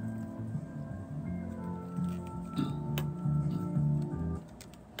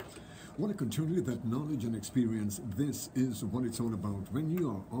 Well, I can tell you that knowledge and experience, this is what it's all about when you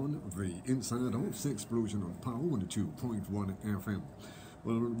are on the inside of Sexplosion on Power 102.1 FM.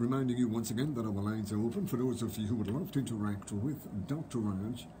 Well, reminding you once again that our lines are open for those of you who would love to interact with Dr.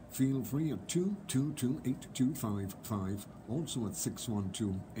 Raj. Feel free at 222-8255, also at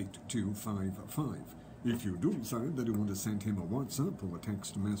 612-8255. If you do decide that you want to send him a WhatsApp or a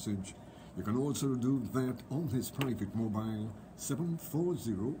text message, you can also do that on his private mobile,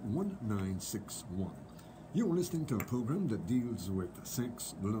 740-1961. You're listening to a program that deals with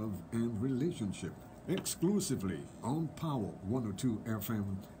sex, love, and relationship, exclusively on Power 102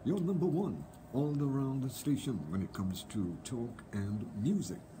 FM, your number one all-around station when it comes to talk and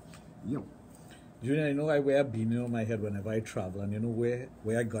music. Yo. Junior, you know I wear a beanie on my head whenever I travel, and you know where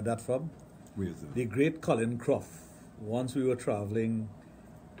I got that from? Where's that? The great Colin Croft. Once we were traveling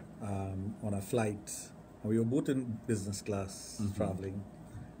on a flight, and we were both in business class traveling,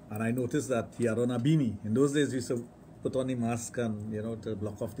 and I noticed that he had on a beanie. In those days, we used to put on the mask and, you know, to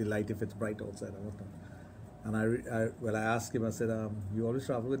block off the light if it's bright outside. And I asked him, I said, you always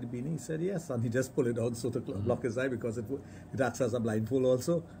travel with the beanie? He said, yes. And he just pulled it on so to block his eye because it acts as a blindfold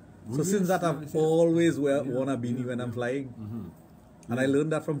also. So since that, I've always worn a beanie when I'm flying. And I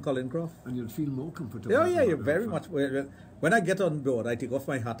learned that from Colin Croft. And you'll feel more comfortable. Yeah, you're very much. When I get on board, I take off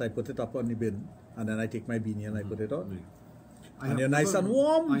my hat, I put it up on the bin, and then I take my beanie and I put it on. And you're nice and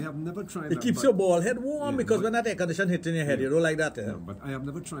warm. I have never tried that. It keeps your bald head warm because when that air condition hits in your head, you don't like that. Yeah, but I have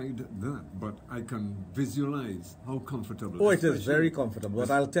never tried that. But I can visualize how comfortable. Oh, it is very comfortable. But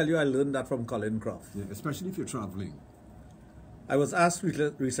I'll tell you, I learned that from Colin Croft. Yeah, especially if you're traveling. I was asked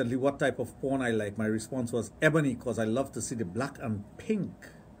recently what type of porn I like. My response was ebony because I love to see the black and pink.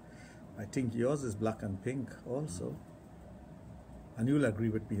 I think yours is black and pink also. And you'll agree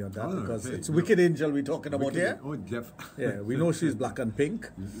with me on that because it's Wicked Angel we're talking about here. Oh, Jeff. Yeah, we know she's black and pink.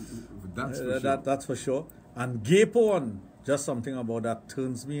 That's for sure. That's for sure. And gay porn, just something about that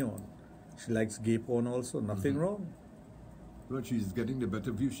turns me on. She likes gay porn also, nothing wrong. Well, she's getting the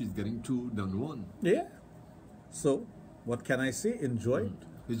better view. She's getting 2 than 1. Yeah. So, what can I say? Enjoy it.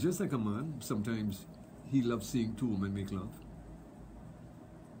 It's just like a man. Sometimes he loves seeing 2 women make love.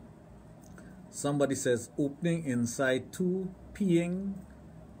 Somebody says, opening inside 2, peeing.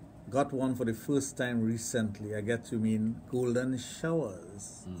 Got one for the first time recently. I get you mean golden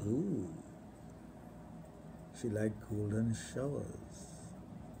showers. Ooh. She liked golden showers.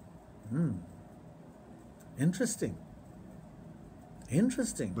 Interesting.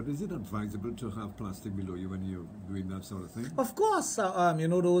 Interesting. But is it advisable to have plastic below you when you're doing that sort of thing? Of course. You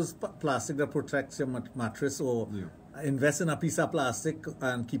know those plastic that protects your mattress, or invest in a piece of plastic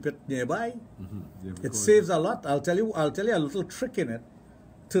and keep it nearby. Yeah, it saves a lot. I'll tell you a little trick in it.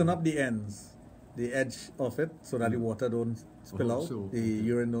 Turn up the ends, the edge of it, so that the water don't spill out, the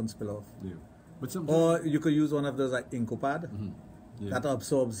urine don't spill off. Yeah. But or you could use one of those like Incopad that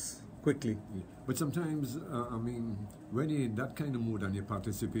absorbs quickly. Yeah. But sometimes, I mean, when you're in that kind of mood and you're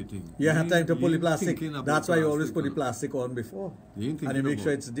participating, you have time to pull the plastic. That's why you always put the plastic on before. You and you make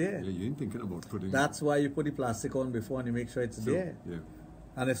sure it's there. Yeah, you ain't thinking about putting That's why you put the plastic on before and you make sure it's there. Yeah.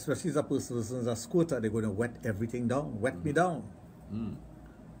 And especially as a person who's a squirter, they're going to wet everything down. Wet me down.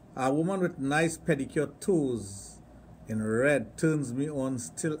 A woman with nice pedicure toes in red turns me on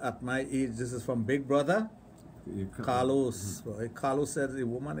still at my age. This is from Big Brother. Carlos. Carlos said the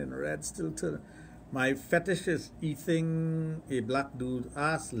woman in red still turns. My fetish is eating a black dude's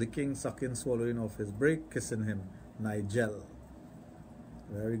ass, licking, sucking, swallowing off his break, kissing him. Nigel.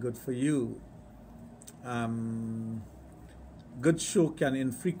 Very good for you. Good show. Can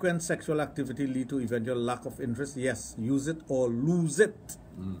infrequent sexual activity lead to eventual lack of interest? Yes. Use it or lose it.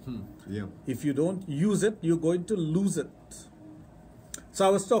 Yeah. If you don't use it, you're going to lose it. So I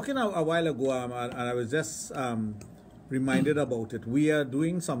was talking a while ago, and I was just reminded about it. We are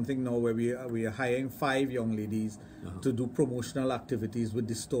doing something now where we are hiring 5 young ladies to do promotional activities with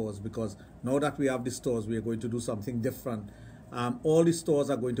the stores, because now that we have the stores, we are going to do something different. All the stores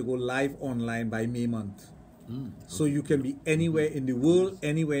are going to go live online by May month. So you can be anywhere in the world,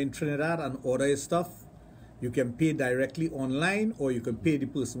 anywhere in Trinidad, and order your stuff. You can pay directly online, or you can pay the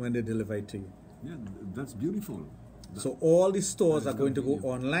person when they deliver it to you. Yeah, that's beautiful. So all the stores are going to go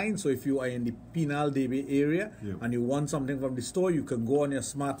online. So if you are in the Penal Debe area and you want something from the store, you can go on your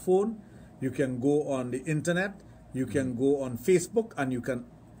smartphone, you can go on the internet, you can go on Facebook, and you can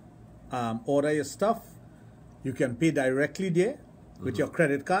order your stuff. You can pay directly there with your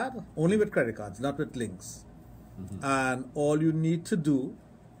credit card, only with credit cards, not with links. And all you need to do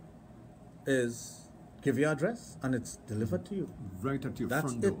is give your address, and it's delivered to you. Right at your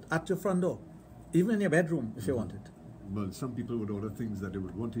That's front it, door. at your front door. Even in your bedroom, if you want it. Well, some people would order things that they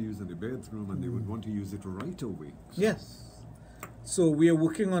would want to use in the bathroom, and they would want to use it right away. So. Yes. So we are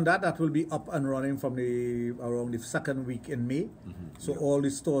working on that. That will be up and running from around the 2nd week in May. So all the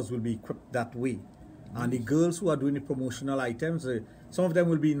stores will be equipped that way. And the girls who are doing the promotional items, some of them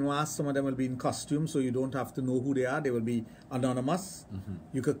will be in masks, some of them will be in costume, so you don't have to know who they are. They will be anonymous.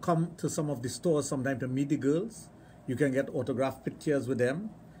 You could come to some of the stores sometime to meet the girls. You can get autographed pictures with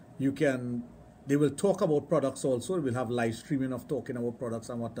them. They will talk about products also. We'll have live streaming of talking about products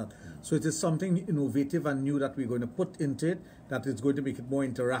and whatnot. So it is something innovative and new that we're going to put into it, that is going to make it more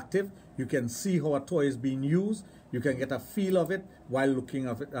interactive. You can see how a toy is being used. You can get a feel of it while looking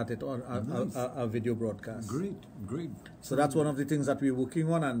at it on a video broadcast. Great, great. So that's one of the things that we're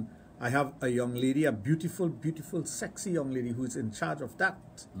working on, and I have a young lady, a beautiful, beautiful, sexy young lady who is in charge of that.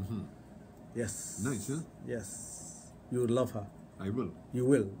 Yes. Nice, huh? Yes. You would love her. I will. You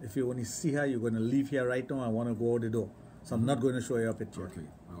will. If you only see her, you're going to leave here right now and want to go out the door. So I'm not going to show you a picture. Okay,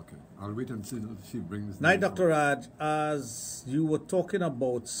 okay. I'll wait until she brings... Night, Dr. Raj. As you were talking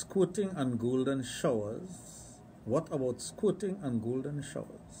about squirting and golden showers, what about squirting and golden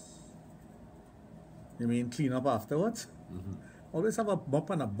showers? You mean clean up afterwards? Always have a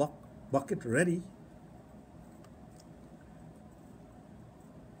mop and a bucket ready.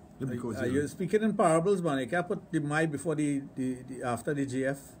 Because, You're speaking in parables, man. You can't put the my before the after the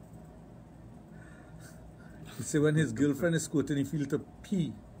GF. You see, when his girlfriend is squirting, he feels to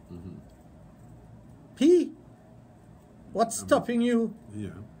pee. Pee? What's stopping you? Yeah.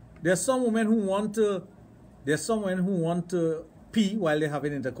 There's some women who want to. There's someone who want to pee while they're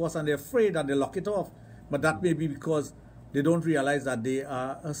having intercourse, and they're afraid and they lock it off. But that may be because they don't realize that they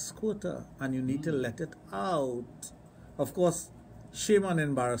are a squirter, and you need to let it out. Of course, shame and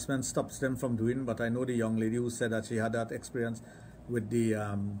embarrassment stops them from doing, but I know the young lady who said that she had that experience with the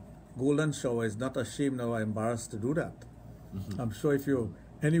golden shower is not ashamed or embarrassed to do that. I'm sure if you're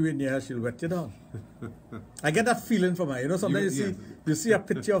anywhere near her, she'll wet you down. I get that feeling from her. You know, sometimes you see a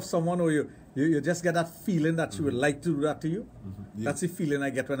picture of someone, or you just get that feeling that she would like to do that to you. That's the feeling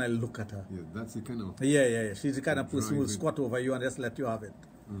I get when I look at her. Yeah, that's the kind of... Yeah. She's the kind of person who will squat over you and just let you have it.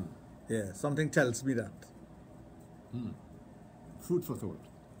 Yeah, something tells me that. Food for thought.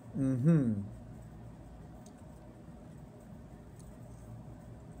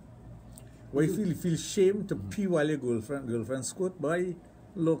 Well, you feel shame to pee while your girlfriend squirt, boy,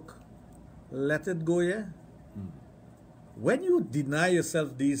 look, let it go, yeah? When you deny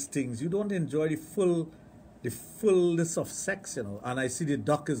yourself these things, you don't enjoy the fullness of sex, you know. And I see the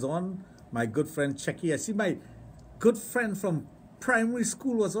doc is on, my good friend Checky. I see my good friend from primary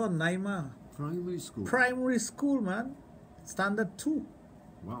school was on, Naima. Primary school? Primary school, man. Standard 2.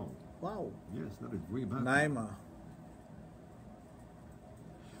 Wow. Wow. Yes, that is way back. Naima.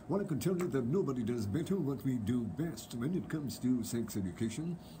 Well, I can tell you that nobody does better what we do best when it comes to sex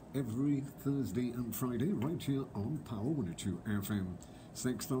education. Every Thursday and Friday, right here on Power 102 FM.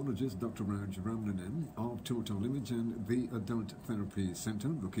 Sexologist Dr. Raj Ramnanan of Total Image and the Adult Therapy Center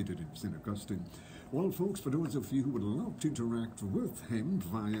located in St. Augustine. Well, folks, for those of you who would love to interact with him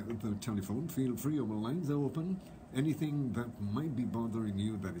via the telephone, feel free. Our lines are open. Anything that might be bothering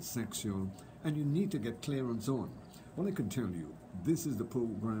you that is sexual and you need to get clearance on, well, I can tell you, this is the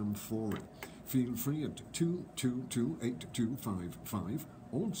program for it. Feel free at 222-8255,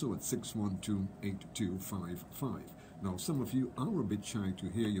 also at 612-8255. Now, some of you are a bit shy to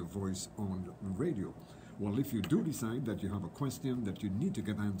hear your voice on the radio. Well, if you do decide that you have a question that you need to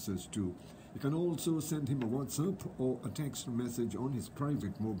get answers to, you can also send him a WhatsApp or a text message on his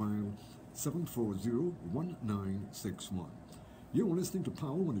private mobile 740-1961. You're listening to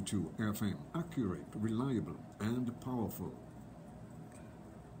Power 102 FM, accurate, reliable, and powerful.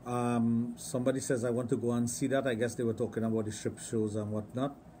 Somebody says, I want to go and see that. I guess they were talking about the strip shows and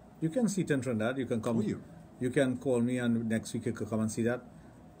whatnot. You can see it in Trinidad. You can come. You can call me and next week you can come and see that.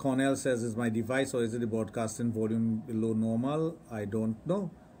 Cornell says, is my device or is it the broadcasting volume below normal? I don't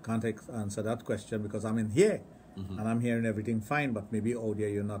know. Can't answer that question because I'm in here and I'm hearing everything fine, but maybe audio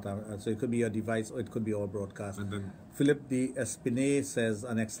you're not. So it could be your device or it could be our broadcast. And then Philip D. Espinay says,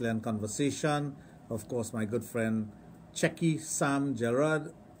 an excellent conversation. Of course, my good friend Checky Sam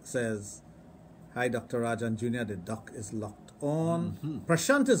Gerard says, hi, Dr. Raj and Junior. The doc is locked on.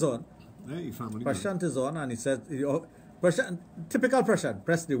 Prashant is on. Hey, family. Prashant is on, and he says, Prashant, typical Prashant,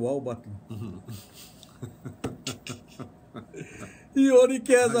 press the wow button. He only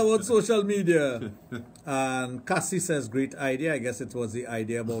cares about social media. And Cassie says, great idea. I guess it was the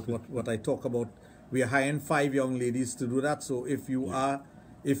idea about what I talk about. We are hiring 5 young ladies to do that. So if you are,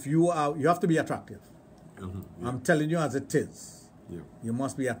 you have to be attractive. I'm telling you as it is. You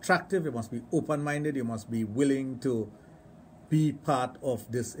must be attractive. You must be open-minded. You must be willing to be part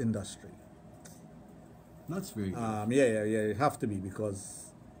of this industry. That's very good. Yeah. You have to be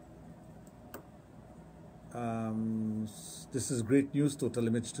because this is great news. Total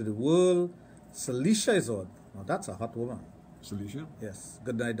image to the world. Salisha is on. Now that's a hot woman. Salisha? Yes.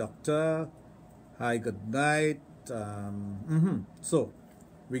 Good night, doctor. Hi, good night. So,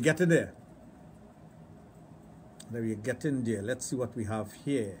 we get in there. Then we get in there. Let's see what we have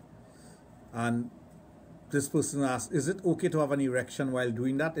here. And this person asks, is it okay to have an erection while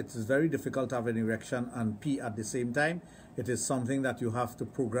doing that? It is very difficult to have an erection and pee at the same time. It is something that you have to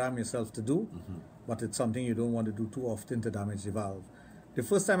program yourself to do, but it's something you don't want to do too often to damage the valve. The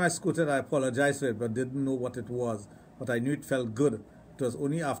first time I scooted, I apologized for it, but didn't know what it was. But I knew it felt good. It was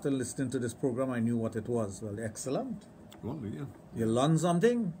only after listening to this program I knew what it was. Well, excellent. Well, yeah. You learn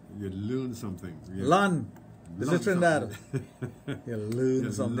something? You learn something. Yeah. Learn. Is it Trinidad? You learn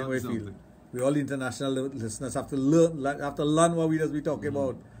Yes, something. learn I feel. something. We all international listeners have to learn what we just be talking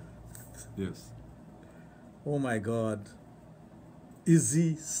about. Yes. Oh my God.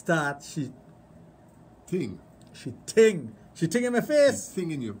 Izzy start she Thing. She ting in my face.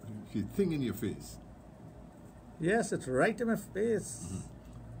 Thing in your face. Yes, it's right in my face.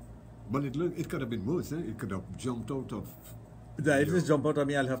 But it could have been worse, eh? It could have jumped out of. If this jump out on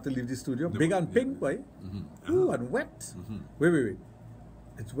me, I'll have to leave the studio. No, Big and yeah. pink, boy. Ooh, and wet. Wait.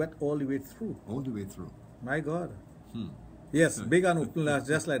 It's wet all the way through. All the way through. My God. Yes, big and open,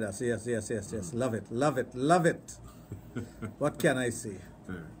 just like that. Yes. Love it. What can I say?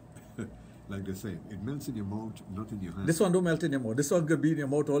 Like they say, it melts in your mouth, not in your hand. This one don't melt in your mouth. This one could be in your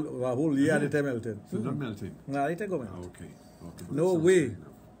mouth a whole year and it melted. So not melting. No, it go melt. Okay. No way.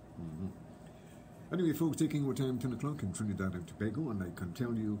 Anyway, folks, taking our time 10 o'clock in Trinidad and Tobago, and I can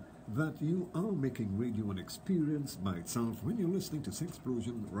tell you that you are making radio an experience by itself when you're listening to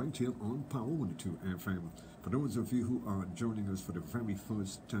Sexplosion right here on Power 102 FM. For those of you who are joining us for the very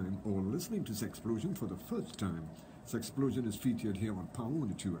first time or listening to Sexplosion for the first time, Sexplosion is featured here on Power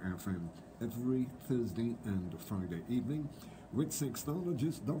 102 FM every Thursday and Friday evening with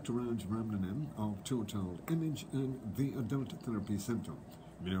Sexologist Dr. Raj of Total Image and the Adult Therapy Center.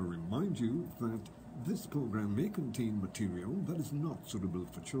 May I remind you that this program may contain material that is not suitable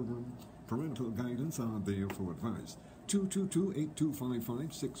for children. Parental guidance are there for advice.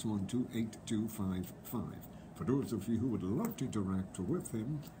 222-8255, 612-8255. For those of you who would love to interact with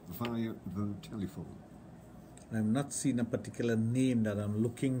him via the telephone. I'm not seeing a particular name that I'm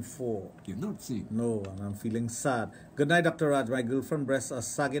looking for. You're not seeing? No, and I'm feeling sad. Good night, Dr. Raj. My girlfriend's breasts are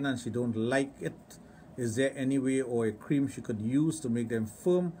sagging and she don't like it. Is there any way or a cream she could use to make them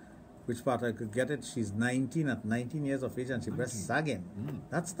firm? Which part I could get it? She's 19 at 19 years of age and she breasts sagging.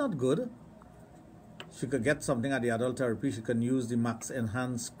 That's not good. She could get something at the adult therapy. She can use the Max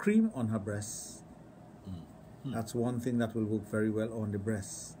Enhance cream on her breasts. That's one thing that will work very well on the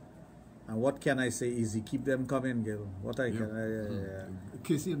breasts. And what can I say? Easy, keep them coming, girl. What I can.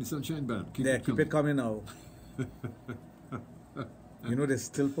 Casey and the Sunshine Band. Keep it coming now. You know they're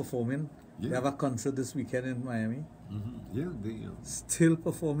still performing. Yeah. They have a concert this weekend in Miami. Yeah, they are. Still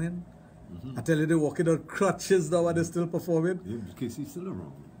performing. I tell you, they're walking on crutches now and they're still performing. Yeah, Casey's still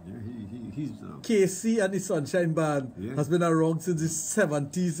around. Yeah, he's Casey and the Sunshine Band has been around since the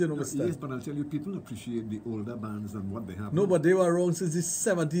 70s, you know, Mr. Yes, but I'll tell you, people appreciate the older bands and what they have. No, but they were around since the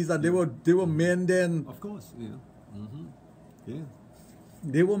 70s and they were men then. Of course, yeah. Yeah.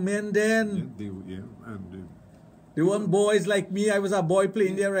 They were men then. And they weren't boys like me. I was a boy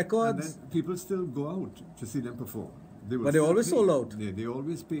playing their records. And then people still go out to see them perform. But they always sold out. Yeah, they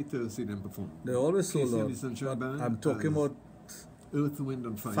always pay to see them perform. They always sold out. I'm talking about Earth, Wind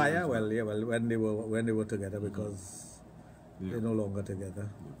and Fire. Fire, well, yeah, well, when they were together, because they're no longer together.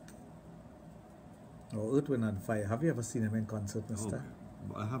 Oh, Earth, Wind and Fire. Have you ever seen them in concert, Mister?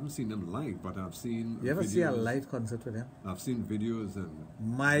 Oh, I haven't seen them live, but I've seen. You ever see a live concert with them? I've seen videos and.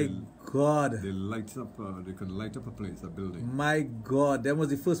 My God! They light up. They can light up a place, a building. My God! That was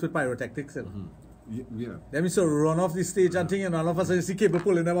the first with pyrotechnics. Yeah. Them used to run off the stage and thing, and all of a sudden you see cable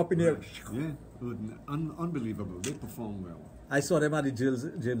pulling them up in the air. Yeah, unbelievable. They perform well. I saw them at the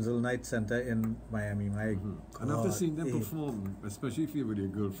James Hill Night Center in Miami. My God, and after seeing them perform, especially if you're with your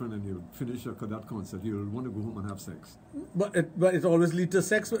girlfriend and you finish that concert, you'll want to go home and have sex. But it always leads to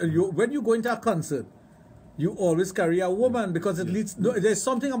sex. When you go into a concert, you always carry a woman because it leads. No, there's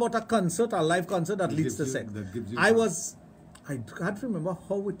something about a concert, a live concert, that leads to sex. I can't remember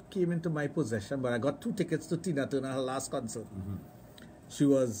how it came into my possession, but I got 2 tickets to Tina Turner, her last concert.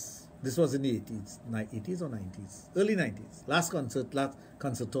 This was in the 80s or 90s, early 90s, last concert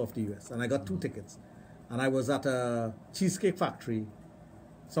tour of the US, and I got 2 tickets, and I was at a cheesecake factory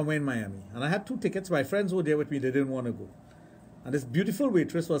somewhere in Miami, and I had 2 tickets. My friends were there with me; they didn't want to go, and this beautiful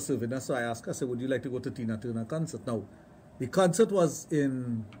waitress was serving us. So I asked her, I said, "Would you like to go to Tina Turner concert?" Now, the concert was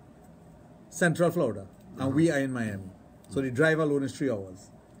in Central Florida, and we are in Miami. So the drive alone is 3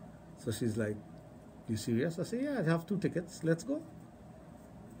 hours. So she's like, "You serious?" I say, "Yeah, I have 2 tickets. Let's go."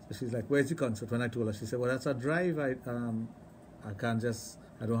 So she's like, "Where's the concert?" When I told her, she said, "Well, that's a drive. I don't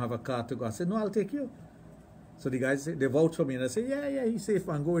have a car to go." I said, "No, I'll take you." So the guys, they vouched for me, and I said, yeah, he's safe,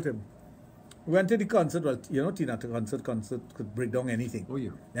 man, go with him. We went to the concert. Well, you know, Tina concert could break down anything. Oh, yeah.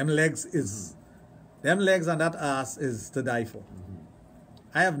 Them legs and that ass is to die for.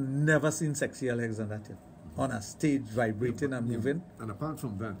 I have never seen sexier legs than that, on a stage, vibrating and moving. And apart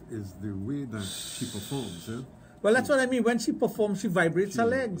from that is the way that she performs. Well, that's what I mean. When she performs, she vibrates her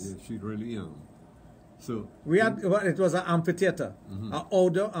legs. Yeah, she really So it was an amphitheater, an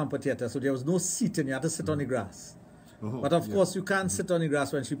outdoor amphitheater. So there was no seating. You had to sit on the grass. But of course, you can't sit on the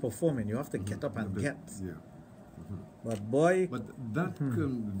grass when she's performing. You have to get up and get. Yeah. But boy,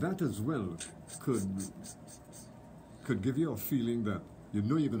 that as well could give you a feeling that you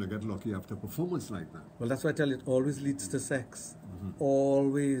know you're going to get lucky after a performance like that. Well, that's why I tell you, it always leads to sex.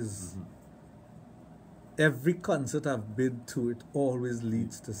 Always. Every concert I've been to, it always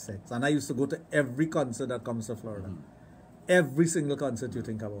leads to sex. And I used to go to every concert that comes to Florida. Every single concert you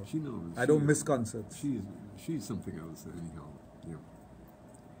think about. She knows. I don't miss concerts. She's something else anyhow. Yeah.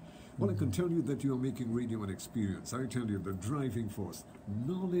 Well, I can tell you that you're making radio an experience. I tell you the driving force,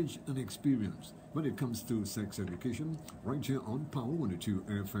 knowledge and experience when it comes to sex education, right here on Power 102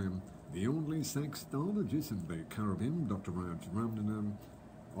 FM, the only sexologist in the Caribbean, Dr. Raj Ramdanam,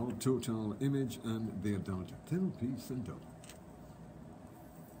 All Total Image and the Adult Therapy Center.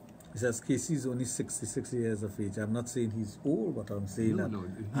 He says Casey's only 66 years of age. I'm not saying he's old, but I'm saying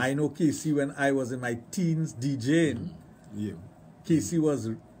I know Casey when I was in my teens DJing. Yeah. Casey was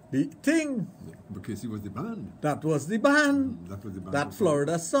the thing. Yeah. But Casey was the band. That was the band. That was the band. That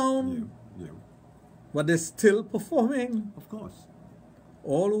Florida sound. Yeah. But they're still performing. Of course.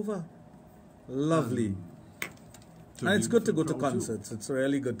 All over. Lovely. And it's good to go to concerts. It's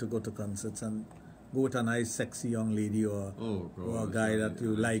really good to go to concerts and go with a nice, sexy young lady or a guy that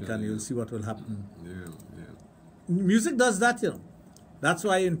you like, and you'll see what will happen. Yeah. Music does that, That's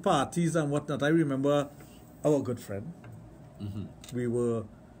why in parties and whatnot, I remember our good friend. We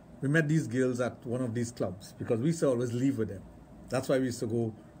met these girls at one of these clubs because we used to always leave with them. That's why we used to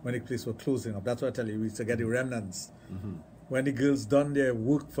go when the place was closing up. That's why I tell you, we used to get the remnants. When the girls done their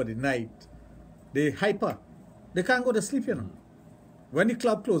work for the night, they hyper. They can't go to sleep, When the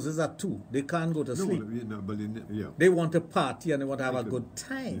club closes at 2, they can't go to sleep. They want to party and they want to have a good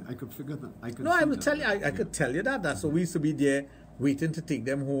time. I could figure that. I will tell you. I could tell you that. So we used to be there waiting to take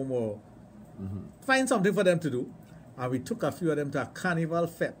them home or find something for them to do. And we took a few of them to a carnival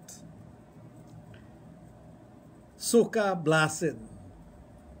fete. Soca blasting.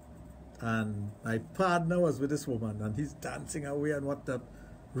 And my partner was with this woman and he's dancing away and what that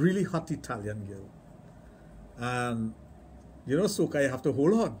really hot Italian girl. And soca, you have to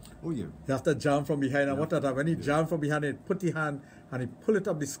hold on. Oh, yeah. You have to jam from behind. And what that when you jam from behind, you put the hand and you pull it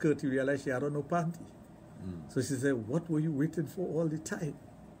up the skirt, you realize she had on no panty. So she said, "What were you waiting for all the time?"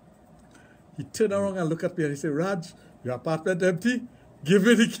 He turned around and looked at me and he said, "Raj, your apartment empty? Give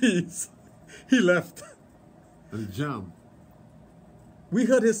me the keys." He left. And jam. We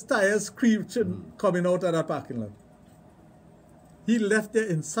heard his tires screeching coming out of that parking lot. He left there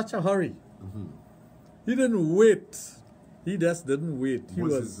in such a hurry. He didn't wait. He just didn't wait. He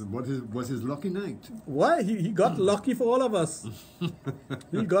was his lucky night. Why? He got lucky for all of us.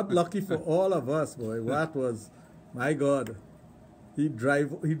 He got lucky for all of us, boy. What was, my God. He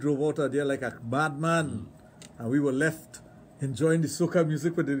drove out of there like a madman. And we were left enjoying the soca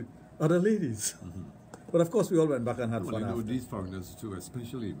music with the other ladies. But of course, we all went back and had fun after. These foreigners too,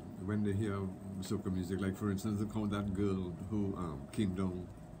 especially when they hear soca music. Like, for instance, they call that girl who came down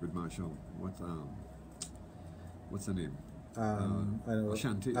with Marshall. What's her name? I know.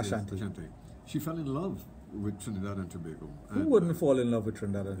 Ashanti. She fell in love with Trinidad and Tobago. Who wouldn't fall in love with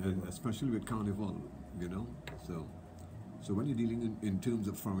Trinidad and Tobago? Especially with Carnival, you know. So when you're dealing in terms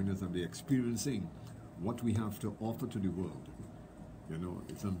of foreigners and they're experiencing what we have to offer to the world, you know,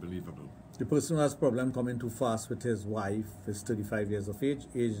 it's unbelievable. The person who has problem coming too fast with his wife is 35 years of age.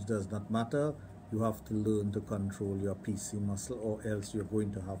 Age does not matter. You have to learn to control your PC muscle, or else you're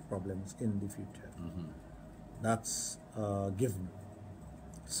going to have problems in the future. That's given.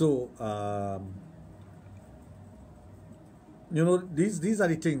 So, you know, these are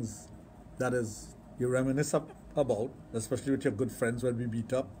the things that is you reminisce about, especially with your good friends when we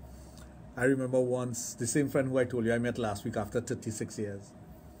meet up. I remember once, the same friend who I told you I met last week after 36 years.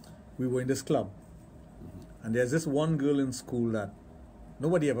 We were in this club. And there's this one girl in school that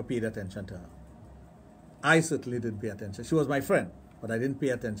nobody ever paid attention to her. I certainly didn't pay attention. She was my friend, but I didn't pay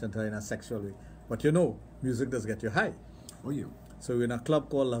attention to her in a sexual way. But you know, music does get you high. Oh, yeah. So we're in a club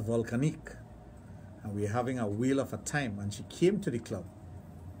called La Volcanique. And we're having a whale of a time. And she came to the club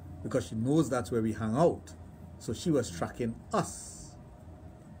because she knows that's where we hang out. So she was tracking us.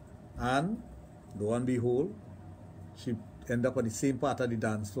 And lo and behold, she ended up on the same part of the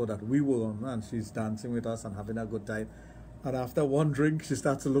dance floor that we were on. And she's dancing with us and having a good time. And after one drink, she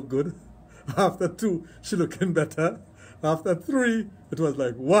starts to look good. After two, she looking better. After three, it was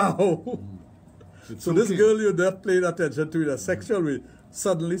like, wow. So this girl you never paid attention to in a sexual way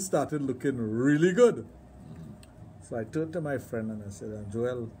suddenly started looking really good. So I turned to my friend and I said,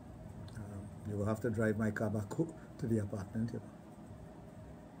 Joel, you will have to drive my car back to the apartment. You know.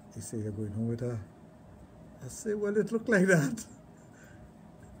 He said, you're going home with her? I said, well, it looked like that.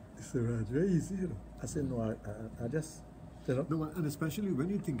 He said, Raj, very easy. You know. I said, no, I just, you know. No, and especially when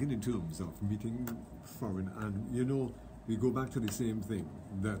you're thinking in terms of meeting foreign, and, you know, we go back to the same thing,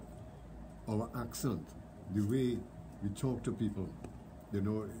 that our accent, the way we talk to people, you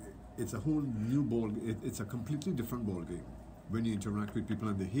know, it's a whole new ball. It's a completely different ball game when you interact with people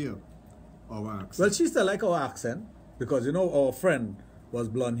and they hear our accent. Well, she still like our accent because, you know, our friend was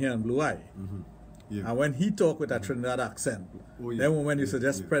blonde hair and blue eye. Yeah. And when he talked with a Trinidad accent, then when you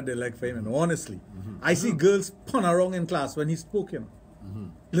suggest spread their leg for him, and honestly, I see girls spun around in class when he spoke, you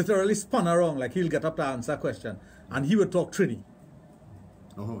know. Literally spun around, like he'll get up to answer a question, and he would talk Trini.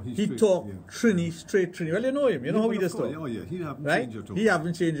 He talked Trini, straight Trini. Well, you know him. You know how he does talk. Oh, yeah. He haven't right? changed at all. He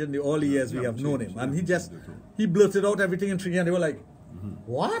haven't changed in all the years we have known him. And he blurted out everything in Trini, and they were like,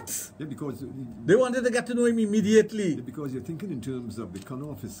 what? Yeah, because they wanted to get to know him immediately. Yeah, because you're thinking in terms of the color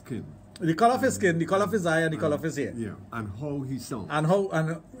of his skin. The color of his skin, the color of his eye, and the color of his hair. Yeah, and how he sounds.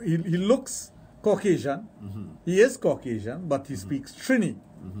 And he looks Caucasian. He is Caucasian, but he speaks Trini.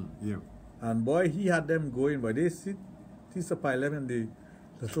 Yeah. And boy, he had them going, but he's a pilot in the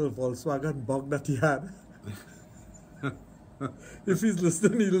little Volkswagen bug that he had. If he's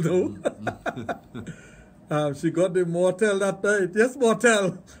listening, he'll know. She got the motel that night. Yes,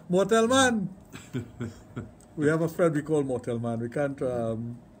 motel. Motel man. We have a friend we call motel man. We can't...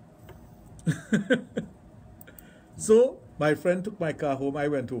 So, my friend took my car home. I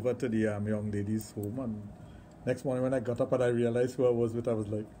went over to the young lady's home. And next morning when I got up and I realized who I was with, I was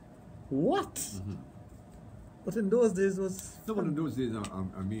like, what? But in those days was... No, but in those days,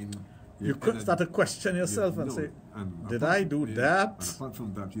 I mean... You could start to question yourself and say, did I do that? And apart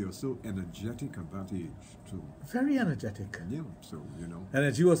from that, you're so energetic at that age, too. Very energetic. Yeah, so, you know.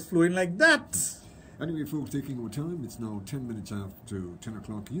 Energy was flowing like that. Anyway, folks, taking our time, it's now 10 minutes after 10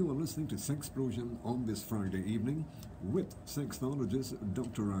 o'clock. You are listening to Sexplosion on this Friday evening with Sexologist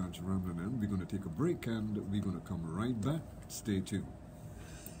Dr. Raj Ramnanan. We're going to take a break and we're going to come right back. Stay tuned.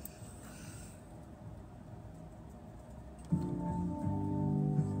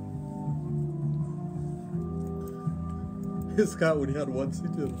 His car only had one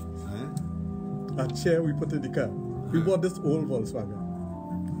seat. A chair we put in the car. We bought this old Volkswagen.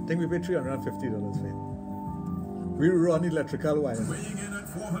 I think we paid $350 for it. We run electrical wire. Weighing in at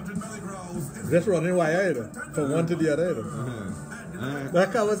 400 milligrams. Just running wire, you know, from one to the other. You know.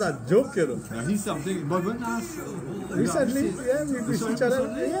 That car was a joke, you know. Now he's something, but when recently, yeah, we see each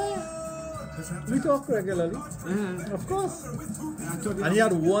other. Yeah. We talk regularly. Of course. And he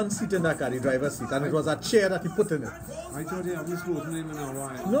had one seat in that car, the driver's seat, and it was a chair that he put in it. I thought he had this close name in a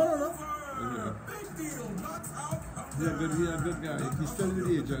while. No. He's a good guy. He's still with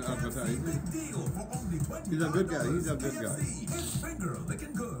the agent advertising. He's a good guy.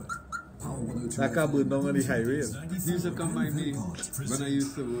 That car burned down on the highway. He used to come by me when I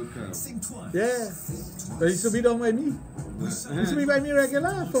used to work out. Yeah. He used to be down by me. He used to be by me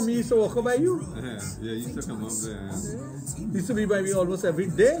regular. For me, he used to walk by you. Yeah, he used to come up there. He used to be by me almost every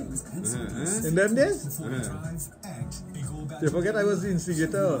day. In them days. You forget I was the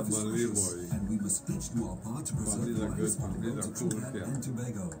instigator. And we must each do our part to preserve lives on Trinidad and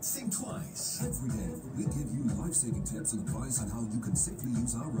Tobago. Think twice. Every day, we give you life-saving tips and advice on how you can safely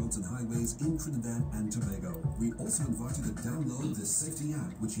use our roads and highways in Trinidad and Tobago. We also invite you to download this safety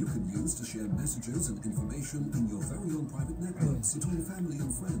app, which you can use to share messages and information in your very own private networks between family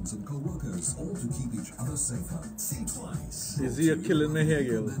and friends and co-workers, all to keep each other safer. Think twice. Is he killing me here,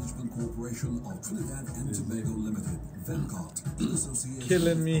 girl? Management Corporation of Trinidad and Tobago Limited. Vencott, in association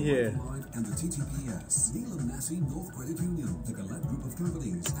Killing me here. and the TTPS, Neil and Massey North Credit Union, the Galette Group of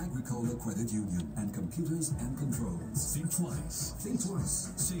Companies, Agricola Credit Union, and Computers and Controls. Think twice. Think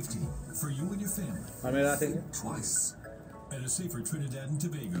twice. Safety for you and your family. I mean, I think. Twice. And a safer Trinidad and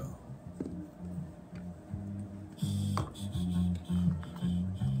Tobago.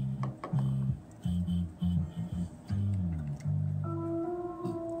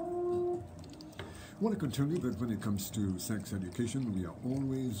 Well, I can tell you that when it comes to sex education, we are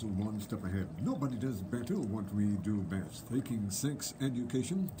always one step ahead. Nobody does better what we do best, taking sex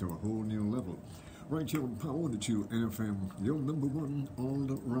education to a whole new level. Right here on Power 102 FM, your number one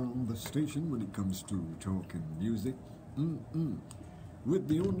all-around the station when it comes to talking music. With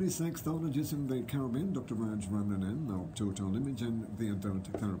the only sexologist in the Caribbean, Dr. Raj of Total Image and the Adult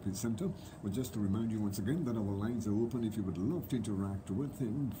Therapy Center. Well, just to remind you once again that our lines are open if you would love to interact with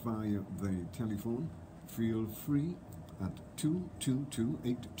him via the telephone. Feel free at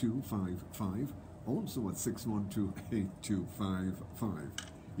 222-8255, also at 612-8255.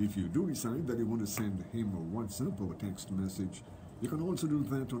 If you do decide that you want to send him a WhatsApp or a text message, you can also do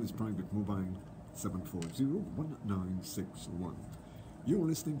that on his private mobile, 740-1961. You're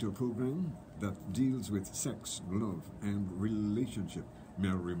listening to a program that deals with sex, love, and relationship. May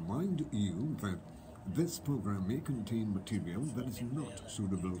I remind you that this program may contain material that is not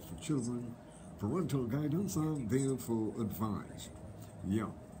suitable for children. Parental guidance are therefore advised. Yeah.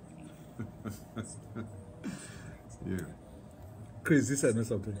 Yeah. Crazy said me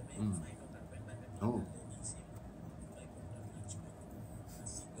something. Oh.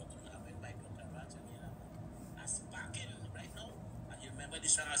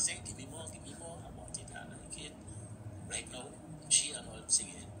 This one I sing, give me more, I want it, I like it. Right now, she and all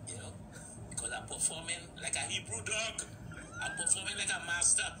singing, you know, because I'm performing like a Hebrew dog. I'm performing like a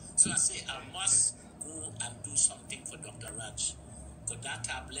master. So I say I must go and do something for Dr. Raj. Because that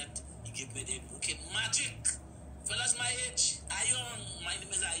tablet, he gave me the bouquet magic. Fellas my age, Ayong, my name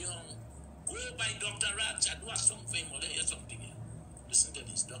is Ayong. Go by Dr. Raj, I do a song for him, or hear something here. Listen to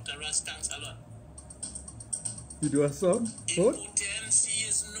this, Dr. Raj, thanks a lot. You do a song? What? Impotency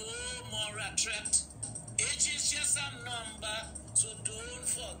is no more a threat. Age is just a number, so don't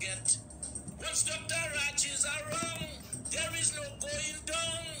forget. Once Dr. Raj is around, there is no going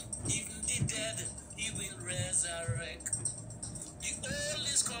down. Even the dead, he will resurrect. The old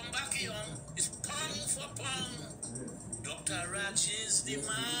is come back young, it's pound for pound. Dr. Raj is the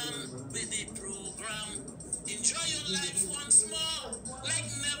man with the program. Enjoy your life once more, like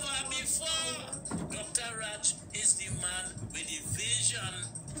never before. Dr. Raj is the man with the vision.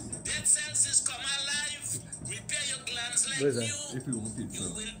 Dead cells is come alive. Repair your glands like new. If you want it, You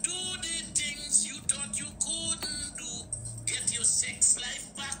will do the things you thought you couldn't do. Get your sex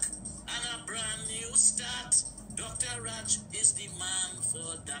life back and a brand new start. Dr. Raj is the man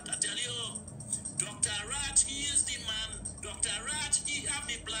for that. I tell you, Dr. Raj, he is the man. Dr. Raj, he have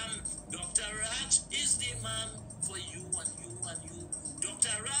the plan. Dr. Raj is the man for you and you and you.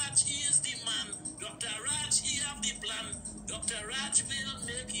 Dr. Raj, he is the man. Dr. Raj, he have the plan. Dr. Raj will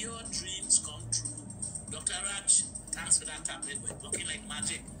make your dreams come true. Dr. Raj, thanks for that tablet. We're working like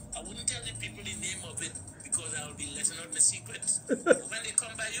magic. I wouldn't tell the people the name of it because I will be letting out my secrets. But when they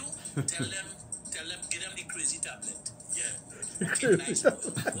come by you, tell them, give them the crazy tablet. Yeah. Okay, nice. God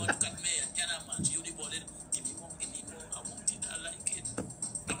cut me. Yeah, man. You the body. Give me more. I want it. I like it.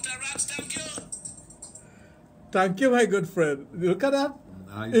 Dr. Raj, thank you. Thank you, my good friend. Look at that.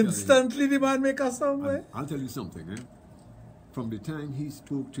 Instantly the man make a song, boy. I'll tell you something, From the time he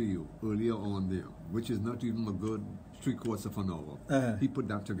spoke to you earlier on there, which is not even a good 3/4 of an hour. He put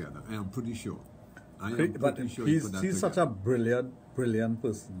that together. I am pretty sure. I am But pretty sure he put that he's together. such a brilliant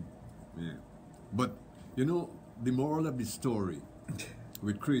person. Yeah. But, you know, the moral of the story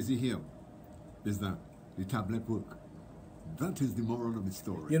with Crazy here is that the tablet work. That is the moral of the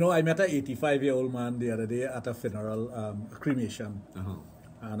story. You know, I met an 85-year-old man the other day at a funeral, a cremation.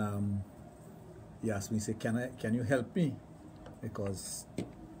 And he asked me, he said, can you help me? Because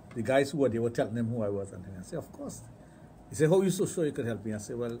the guys who were there were telling him who I was. And I said, of course. He said, how are you so sure you could help me? I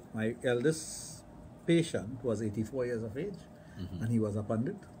said, well, my eldest patient was 84 years of age. And he was a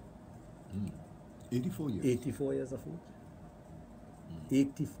pandit. 84 years? 84 years of age.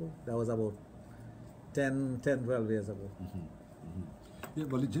 84. That was about 12 years ago. Yeah,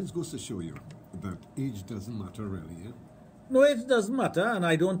 well, it just goes to show you that age doesn't matter really, yeah? No, it doesn't matter, and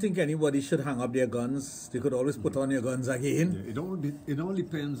I don't think anybody should hang up their guns. You could always put on your guns again. Yeah, it all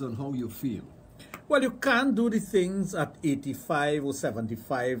depends on how you feel. Well, you can't do the things at 85 or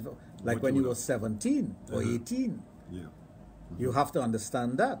 75 like when you were 17 or 18. Yeah. You have to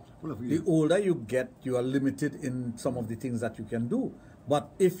understand that. Well, the older you get, you are limited in some of the things that you can do.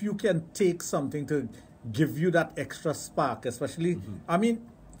 But if you can take something to give you that extra spark, especially, I mean,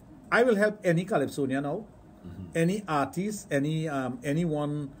 I will help any Calypsonian now, any artist,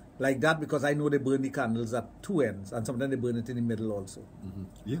 anyone like that, because I know they burn the candles at two ends, and sometimes they burn it in the middle also.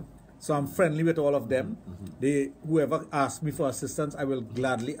 Yeah. So I'm friendly with all of them. Whoever asks me for assistance, I will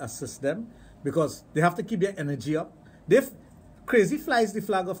gladly assist them, because they have to keep their energy up. Crazy flies the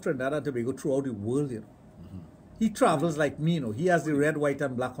flag of Trinidad and Tobago throughout the world, you know. He travels like me, you know. He has the red, white,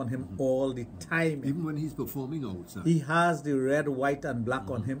 and black on him all the time. Even when he's performing outside. He has the red, white, and black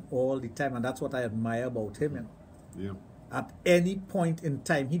on him all the time, and that's what I admire about him, you know. Yeah. At any point in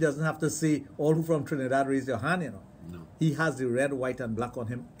time, he doesn't have to say, all who from Trinidad raise your hand, you know. No. He has the red, white, and black on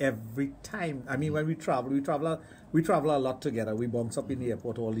him every time. I mean, when we travel a lot together. We bounce up in the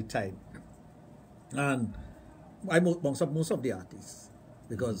airport all the time. And I bounce up most of the artists.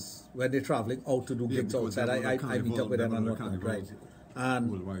 Because when they're traveling out to do gigs outside, I meet up with them and whatnot, right?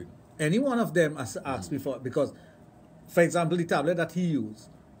 And any one of them asks me for, because, for example, the tablet that he used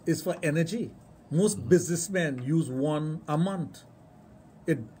is for energy. Most businessmen use one a month.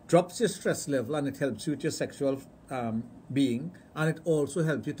 It drops your stress level and it helps you with your sexual being, and it also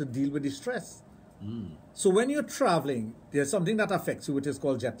helps you to deal with the stress. So when you're traveling, there's something that affects you, which is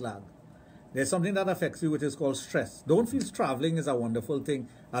called jet lag. There's something that affects you, which is called stress. Don't feel traveling is a wonderful thing.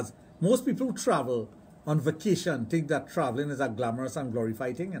 As most people who travel on vacation think that traveling is a glamorous and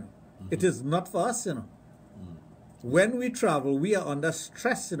glorified thing, you know. It is not for us, you know. When we travel, we are under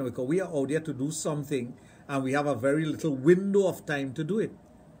stress, you know, because we are out there to do something and we have a very little window of time to do it.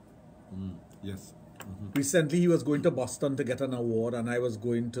 Yes. Recently, he was going to Boston to get an award, and I was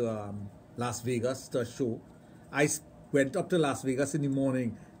going to Las Vegas to a show. I went up to Las Vegas in the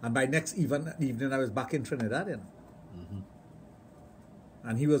morning, and by next evening, I was back in Trinidad, you know.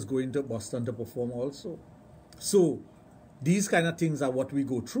 And he was going to Boston to perform also. So these kind of things are what we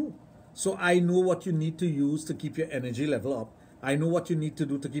go through. So I know what you need to use to keep your energy level up. I know what you need to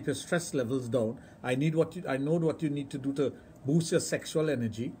do to keep your stress levels down. I know what you need to do to boost your sexual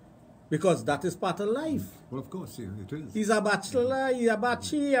energy, because that is part of life. Well, of course, yeah, it is. He's a bachelor, he's a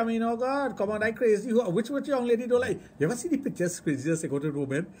bachi. I mean, oh God, come on, I crazy. Which young lady don't like? You ever see the pictures crazy as they go to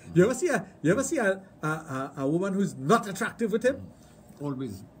women? You ever see a woman who's not attractive with him?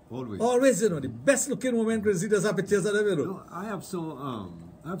 Always. Always, you know, the best looking woman crazy does have pictures of them, you know. No, I have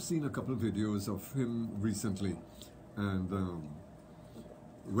I've seen a couple of videos of him recently, and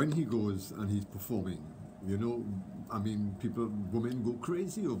when he goes and he's performing, you know, I mean, women go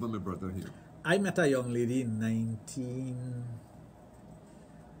crazy over my brother here. I met a young lady in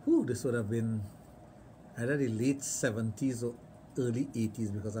this would have been either the late 70s or early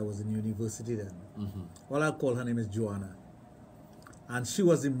 80s, because I was in university then. Well, I'll call her name is Joanna. And she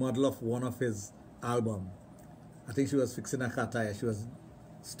was the model of one of his albums. I think she was fixing a car tire. She was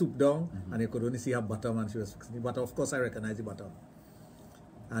stooped down, and you could only see her bottom, and she was fixing it. But of course, I recognized the bottom.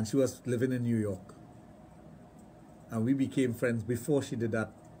 And she was living in New York. And we became friends before she did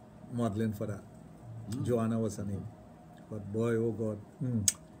that modeling for that. Joanna was her name. But boy, oh God.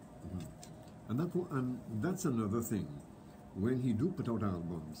 And that's another thing. When he do put out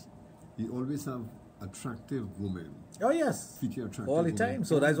albums, he always have attractive women. Oh yes, feature attractive all the women. time.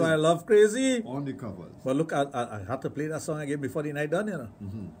 So that's why I love Crazy. On the covers. But look, I had to play that song again before the night done, you know.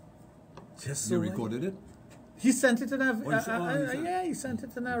 Just so you recorded it? He sent it in a he sent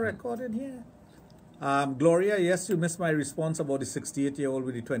it in a recorded here. Gloria, yes, you missed my response about the 68-year-old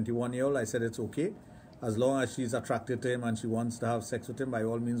with the 21-year-old. I said it's okay. As long as she's attracted to him and she wants to have sex with him, by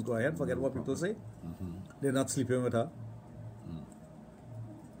all means, go ahead. Forget what people say. They're not sleeping with her.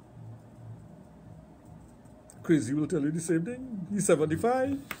 Crazy will tell you the same thing. He's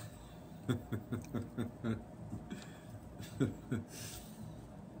 75.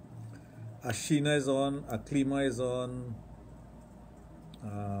 Ashina is on. Aklima is on.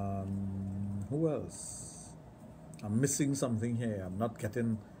 Who else? I'm missing something here. I'm not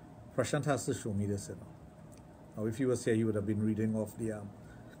getting... Prashant has to show me this, you know. Now, if he was here, he would have been reading off the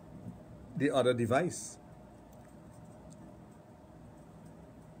other device.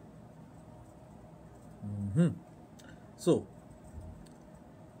 So,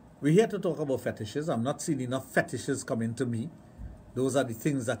 we're here to talk about fetishes. I'm not seeing enough fetishes coming to me. Those are the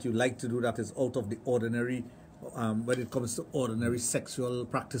things that you like to do that is out of the ordinary when it comes to ordinary sexual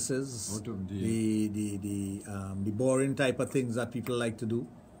practices. Out of the boring type of things that people like to do.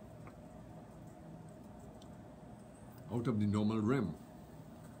 Out of the normal realm.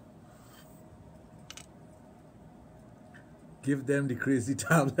 Give them the crazy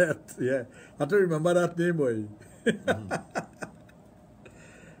tablet. Yeah. I have to remember that name, boy.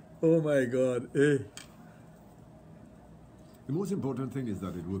 Oh my God. Eh. The most important thing is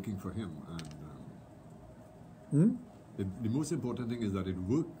that it's working for him. And the most important thing is that it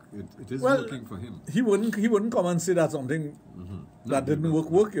is working for him. He wouldn't come and say that something that didn't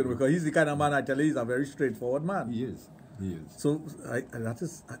work, you know, because he's the kind of man, actually, he's a very straightforward man. He is. He is. So I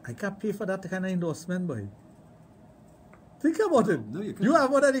can't pay for that kind of endorsement, boy. Think about it. No, you can't. You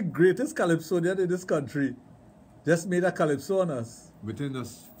have one of the greatest calypsonians in this country. Just made a calypso on us. Within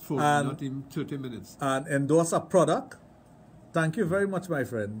us, not even 30 minutes. And endorse a product. Thank you very much, my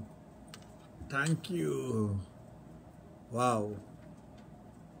friend. Thank you. Wow.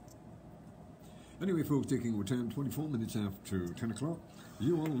 Anyway, folks, taking our time, 24 minutes after 10 o'clock.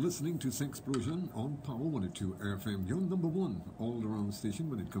 You are listening to Sexplosion on Power 102 FM, your number one all-around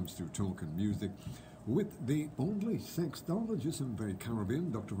station when it comes to talk and music, with the only sexologist in the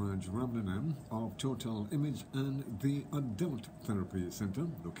Caribbean, Dr. Raj of Total Image and the Adult Therapy Center,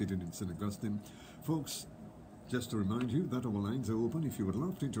 located in St. Augustine. Folks, just to remind you that our lines are open if you would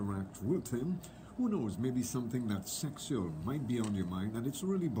love to interact with him. Who knows, maybe something that's sexual might be on your mind and it's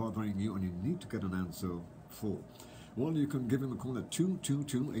really bothering you and you need to get an answer for. Well, you can give him a call at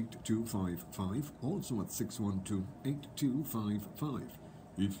 222-8255, also at 612-8255.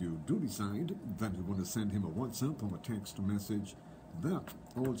 If you do decide that you want to send him a WhatsApp or a text message, that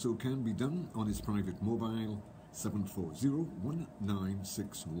also can be done on his private mobile,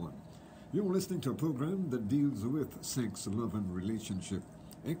 740-1961. You're listening to a program that deals with sex, love, and relationship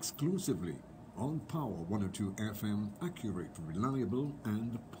exclusively on Power 102 FM, accurate, reliable,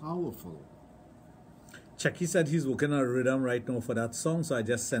 and powerful. Checky said he's working on a rhythm right now for that song, so I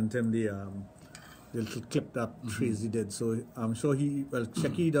just sent him the little clip that Tracy did. So I'm sure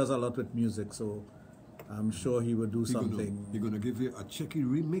Checky does a lot with music, so I'm sure he would do something. He's going to give you a Checky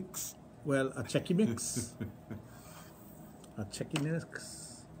remix? Well, a Checky mix. A Checky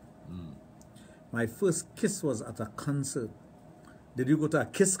mix. My first kiss was at a concert. Did you go to a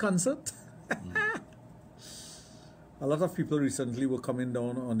Kiss concert? A lot of people recently were coming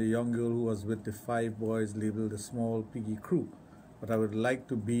down on the young girl who was with the 5 boys labeled the Small Piggy Crew. But I would like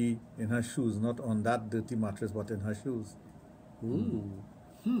to be in her shoes, not on that dirty mattress, but in her shoes. Ooh.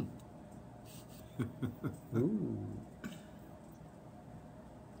 Ooh.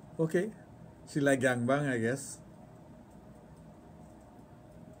 Okay. She like gangbang, I guess.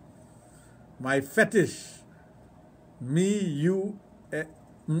 My fetish. Me, you, I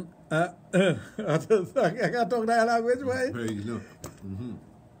can't talk that language, boy. Very look.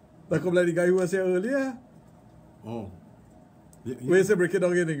 Like the guy who was here earlier. Oh. Yeah, yeah. Where's the break it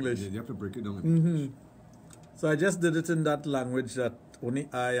down in English? Yeah, you have to break it down in English. So I just did it in that language that only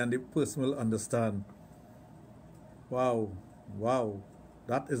I and the person will understand. Wow. Wow.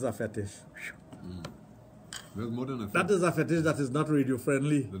 That is a fetish. Well, more than a fetish. That is a fetish that is not radio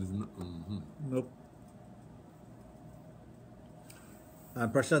friendly. That is not. Nope.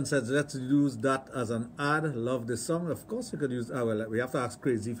 And Prashant says, let's use that as an ad. Love this song. Of course you could use, well, we have to ask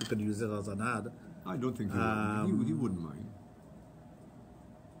Crazy if you could use it as an ad. I don't think he would. He wouldn't mind.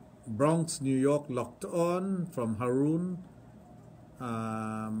 Bronx, New York, locked on from Haroon.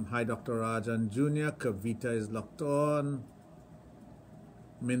 Hi, Dr. Raj and Jr. Kavita is locked on.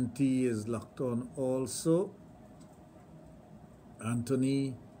 Minty is locked on also.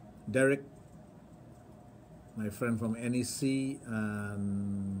 Anthony, Derek, my friend from NEC,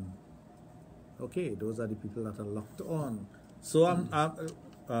 and okay, those are the people that are locked on. So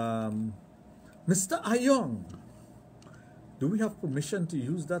Mr. Ayong, do we have permission to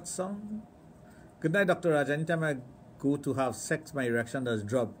use that song? Good night, Dr. Raj. Anytime I go to have sex, my erection does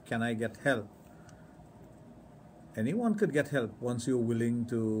drop. Can I get help? Anyone could get help once you're willing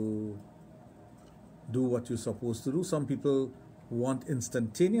to do what you're supposed to do. Some people want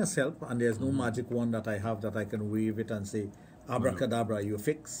instantaneous help, and there's no magic wand that I have that I can wave it and say, abracadabra, you're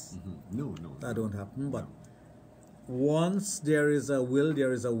fixed. No. That don't happen. But once there is a will,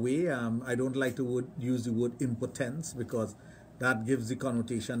 there is a way. I don't like to use the word impotence because that gives the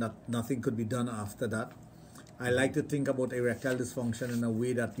connotation that nothing could be done after that. I like to think about erectile dysfunction in a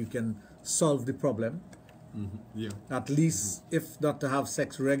way that you can solve the problem. At least, if not to have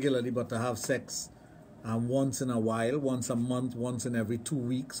sex regularly, but to have sex once in a while, once a month, once in every 2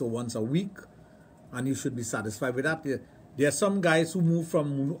 weeks, or once a week, and you should be satisfied with that. There are some guys who move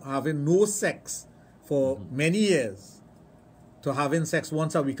from having no sex for many years to having sex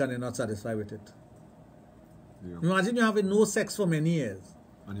once a week and they're not satisfied with it. Imagine you having no sex for many years,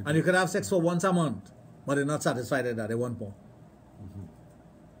 and you could have sex for once a month, but they're not satisfied with that. They want more.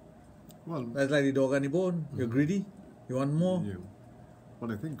 Well, that's like the dog and the bone. You're greedy. You want more. Yeah.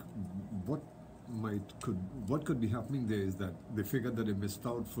 But I think what could be happening there is that they figured that they missed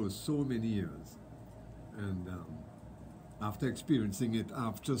out for so many years, and after experiencing it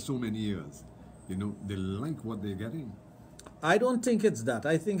after so many years, you know, they like what they're getting. I don't think it's that.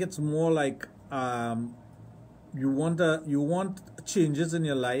 I think it's more like you want changes in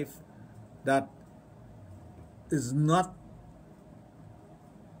your life that is not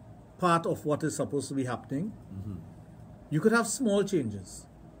part of what is supposed to be happening. You could have small changes.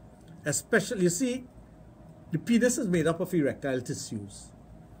 Especially, you see, the penis is made up of erectile tissues.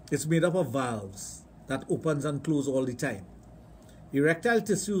 It's made up of valves that opens and close all the time. Erectile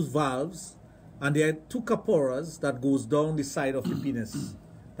tissues valves, and there are two caporas that goes down the side of the penis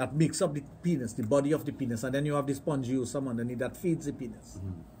that makes up the penis, the body of the penis, and then you have the spongiosum underneath that feeds the penis.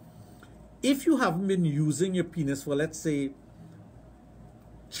 If you haven't been using your penis for, let's say,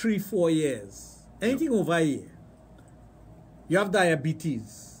 3-4 years, anything over a year, you have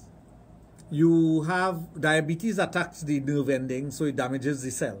diabetes. You have diabetes attacks the nerve ending, so it damages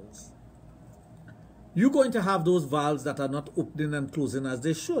the cells. You're going to have those valves that are not opening and closing as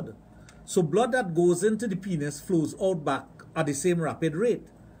they should. So blood that goes into the penis flows out back at the same rapid rate.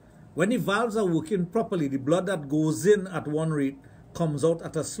 When the valves are working properly, the blood that goes in at one rate comes out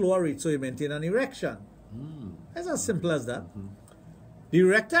at a slower rate, so you maintain an erection. It's as simple as that. The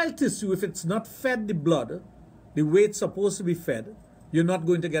erectile tissue, if it's not fed the blood the way it's supposed to be fed, you're not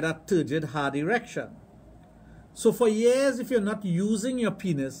going to get a turgid, hard erection. So for years, if you're not using your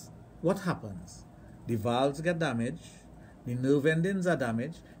penis, what happens? The valves get damaged, the nerve endings are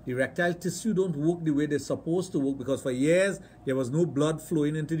damaged, the erectile tissue don't work the way they're supposed to work because for years, there was no blood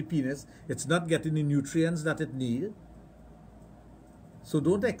flowing into the penis. It's not getting the nutrients that it needs. So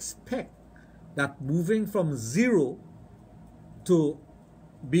don't expect that moving from 0 to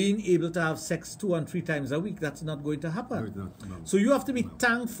being able to have sex 2 and 3 times a week, that's not going to happen. No. So you have to be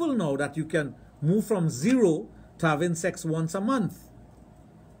thankful now that you can move from 0 to having sex once a month.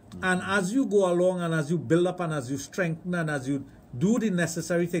 And as you go along and as you build up and as you strengthen and as you do the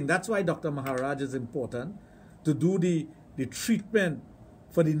necessary thing, that's why Dr. Maharaj is important, to do the treatment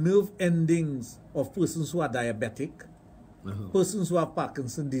for the nerve endings of persons who are diabetic, persons who have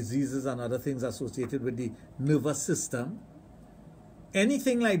Parkinson's diseases and other things associated with the nervous system.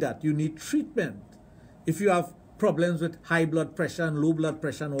 Anything like that, you need treatment. If you have problems with high blood pressure and low blood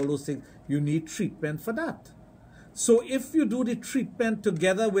pressure and all those things, you need treatment for that. So if you do the treatment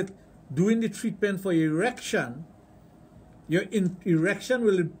together with doing the treatment for your erection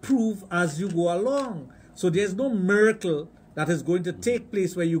will improve as you go along. So there's no miracle that is going to take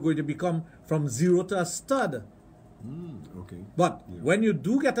place where you're going to become from 0 to a stud. But when you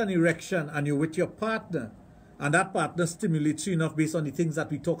do get an erection and you're with your partner, and that partner stimulates you enough based on the things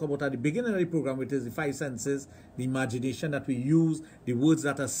that we talk about at the beginning of the program, which is the 5 senses, the imagination that we use, the words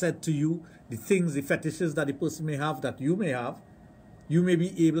that are said to you, the things, the fetishes that the person may have, that you may have, you may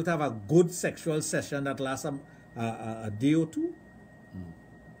be able to have a good sexual session that lasts a day or 2.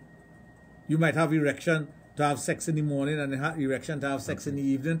 You might have erection to have sex in the morning and erection to have sex in the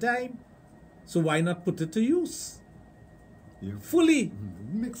evening time. So why not put it to use? Fully.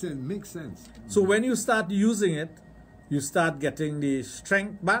 Makes sense. So when you start using it, you start getting the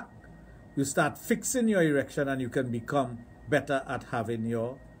strength back, you start fixing your erection, and you can become better at having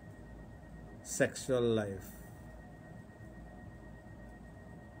your sexual life.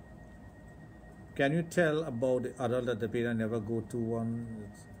 Can you tell about the adult entertainment? I never go to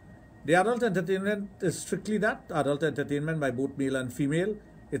one. The adult entertainment is strictly that, adult entertainment by both male and female.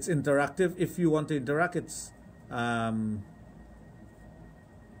 It's interactive. If you want to interact, it's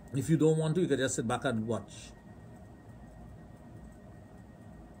If you don't want to, you can just sit back and watch.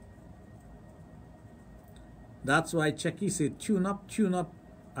 That's why Checky said, tune up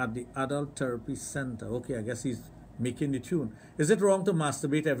at the Adult Therapy Center. Okay, I guess he's making the tune. Is it wrong to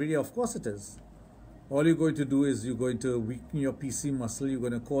masturbate every day? Of course it is. All you're going to do is you're going to weaken your PC muscle. You're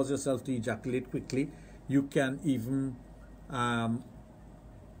going to cause yourself to ejaculate quickly. You can even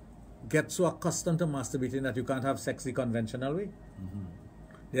get so accustomed to masturbating that you can't have sex the conventional way.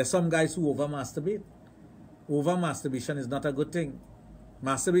 There are some guys who over-masturbate. Over-masturbation is not a good thing.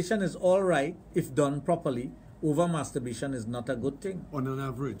 Masturbation is all right if done properly. Over-masturbation is not a good thing. On an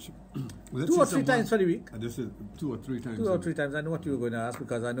average, 2 or 3 times for the week. This is 2 or 3 times. 2 or 3 times. I know what you were going to ask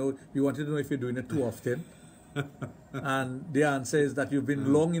because I know you wanted to know if you're doing it too often. And the answer is that you've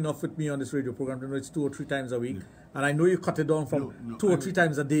been long enough with me on this radio program to know it's 2 or 3 times a week. Yeah. And I know you cut it down from 2 or 3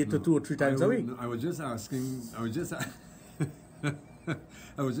 times a day to 2 or 3 times a week. I was just asking. I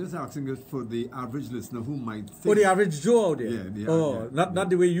was just asking it for the average listener who might think. Oh, the average Joe out there. Yeah, not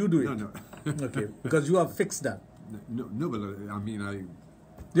the way you do it. No. Okay, because you have fixed that. No, but I mean,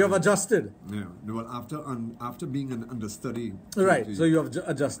 you have adjusted. Yeah. No, well, after being an understudy. Right. So you have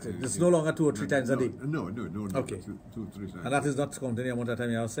adjusted. It's no longer 2 or 3 times a day. No. Okay. 2 or 3 times. And that is not counting the amount of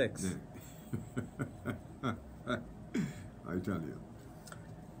time you have sex. Yeah. I tell you.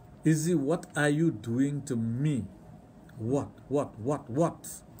 Izzy, what are you doing to me? What?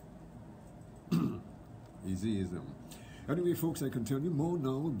 Easyism. Anyway, folks, I can tell you more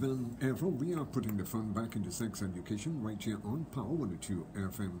now than ever. We are putting the fun back into sex education right here on Power 102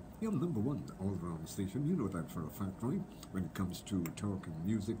 FM, your number one all-round station. You know that for a fact, right? When it comes to talk and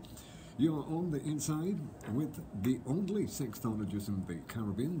music. You're on the inside with the only sexologist in the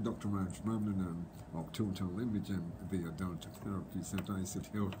Caribbean, Dr. Raj of Total Image and the Adult Therapy Center. I sit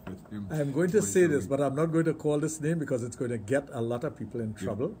here with him. I'm going to say this, but I'm not going to call this name because it's going to get a lot of people in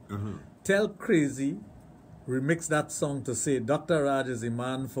trouble. Yeah. Tell Crazy, remix that song to say, Dr. Raj is a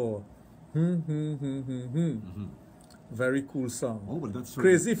man for Very cool song. Oh, well, that's so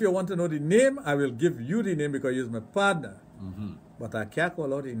Crazy, if you want to know the name, I will give you the name because you're my partner. But I can't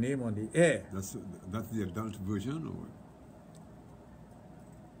call out the name on the air. That's the adult version, or?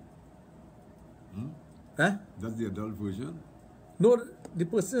 Huh? That's the adult version? No, the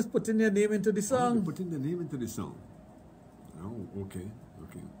person is putting their name into the song. Oh, putting the name into the song. Oh, okay.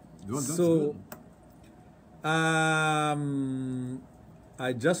 No, that's so, good.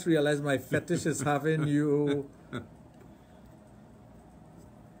 I just realized my fetish is having you.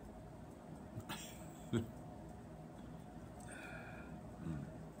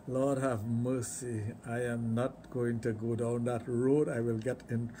 Lord have mercy. I am not going to go down that road. I will get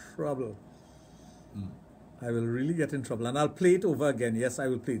in trouble. I will really get in trouble. And I'll play it over again. Yes, I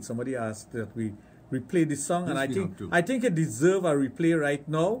will play it. Somebody asked that we replay this song, yes, and I think it deserves a replay right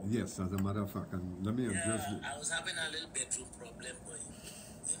now. Yes, as a matter of fact. And let me address it. I was having a little bedroom problem, boy.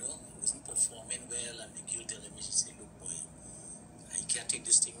 You know, he wasn't performing well, and the girl telling me, she said, look, boy, I can't take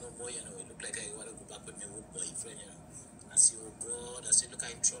this thing no more, you know. It looked like I want to go back with my old boyfriend, you know. I said, oh God, I said, look,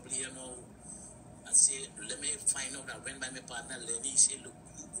 I'm in trouble here now. I said, let me find out. I went by my partner Lenny. He said, look,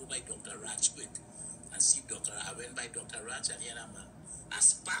 you go by Dr. Raj quick and see Dr. I went by Dr. Raj, and here I'm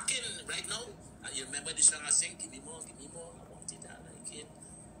sparking right now. And you remember the song I sang, give me more, I want it, I like it.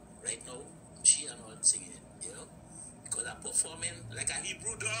 Right now, she and all singing it, you know. Because I'm performing like a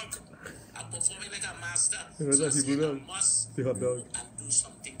Hebrew dog. I'm performing like a master. So I said, I must and do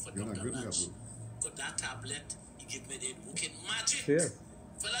something for Dr. Raj. Got that tablet. Give me the wicked magic. Yeah.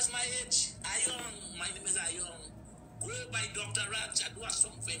 Fellas my age, Ayong, my name is Ayong. Go by Dr. Raj. I do a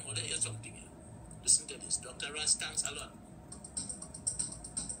song for him. Or hear something here. Listen to this. Dr. Raj thanks a lot.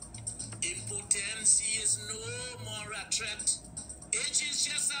 Impotency is no more a threat. Age is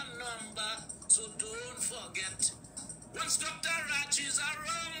just a number, so don't forget. Once Dr. Raj is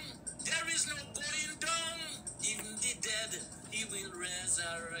around, there is no going down. Even the dead, he will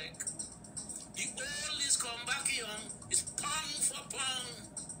resurrect. The old is come back young, it's pound for pound.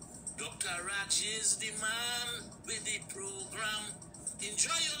 Dr. Raj is the man with the program.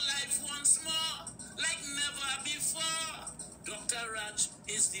 Enjoy your life once more, like never before. Dr. Raj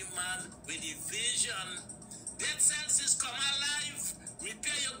is the man with the vision. Dead cells come alive,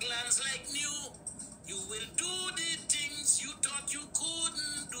 repair your glands like new. You will do the things you thought you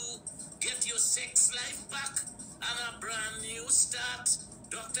couldn't do. Get your sex life back and a brand new start.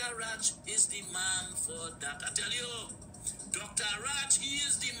 Dr. Raj is the man for that. I tell you, Dr. Raj, he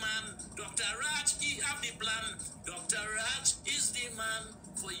is the man. Dr. Raj, he have the plan. Dr. Raj is the man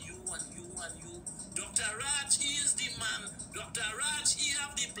for you and you and you. Dr. Raj, he is the man. Dr. Raj, he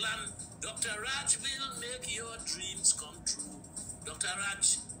have the plan. Dr. Raj will make your dreams come true. Dr.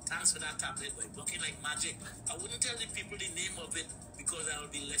 Raj, Thanks for that tablet, boy. Working like magic. I wouldn't tell the people the name of it because I will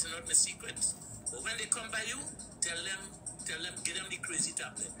be letting out my secrets. But when they come by you, tell them, give them the crazy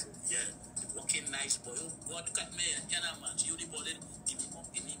tablet. Yeah, working nice, boy. Oh, God, look at me. Can I match you the body?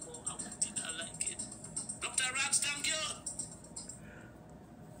 Give me more. I want it. I like it. Dr. Raj, thank you.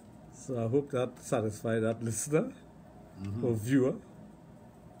 So I hope that satisfied that listener or viewer.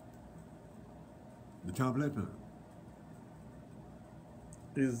 The tablet, man.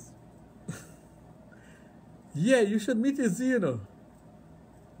 Is yeah, you should meet Izzy, you know.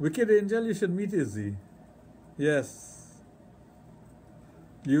 Wicked Angel, you should meet Izzy. Yes.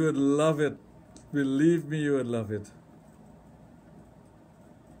 You would love it. Believe me, you would love it.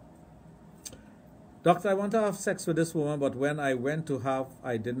 Doctor, I want to have sex with this woman, but when I went to have,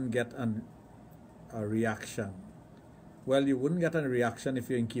 I didn't get a reaction. Well, you wouldn't get a reaction if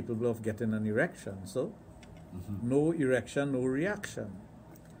you're incapable of getting an erection. So, no erection, no reaction.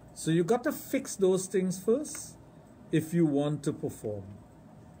 So you got to fix those things first if you want to perform.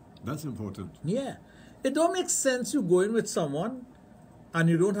 That's important. Yeah. It don't make sense you go in with someone and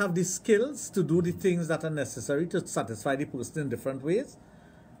you don't have the skills to do the things that are necessary to satisfy the person in different ways.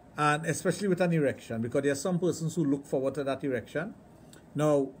 And especially with an erection, because there are some persons who look forward to that erection.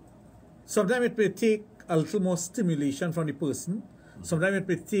 Now, sometimes it may take a little more stimulation from the person. Sometimes it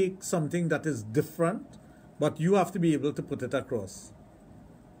may take something that is different, but you have to be able to put it across.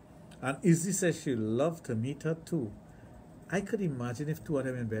 And Izzy says she'd love to meet her too. I could imagine if two of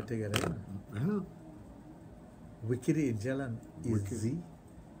them in bed together. Wicked Angel and Izzy.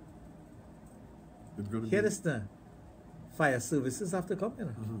 Hear this now. Fire services have to come, you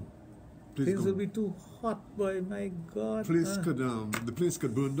know. Things will be too hot, boy. My God. The place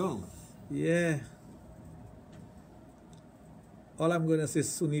could burn down. Yeah. All I'm going to say,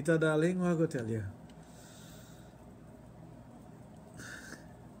 Sunita, darling, what I'm going to tell you?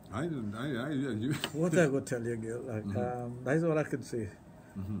 What I go tell you, girl? Like, that's all I could say.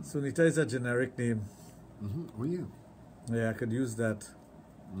 Sunita is a generic name. Oh yeah. Yeah, I could use that.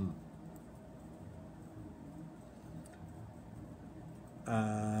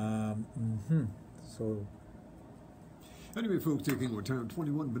 So. Anyway, folks, taking our time,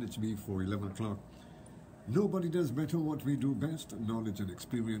 21 minutes before 11 o'clock. Nobody does better what we do best, knowledge and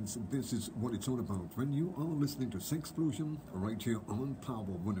experience. This is what it's all about. When you are listening to Sexplosion, right here on Power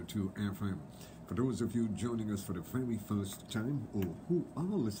 102 FM. For those of you joining us for the very first time, or who are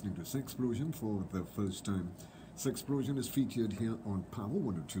listening to Sexplosion for the first time, Sexplosion is featured here on Power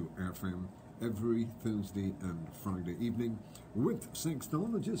 102 FM every Thursday and Friday evening with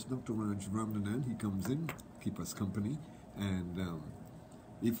Sexologist Dr. Raj. He comes in, keep us company, and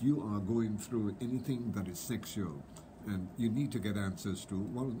if you are going through anything that is sexual and you need to get answers to,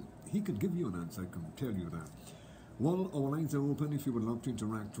 well, he could give you an answer, I can tell you that. Well, our lines are open if you would love to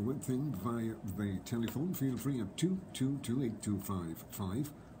interact with him via the telephone. Feel free at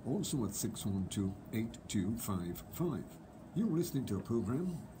 222-8255, also at 612-8255. You're listening to a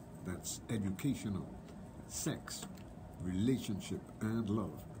program that's educational, sex, relationship, and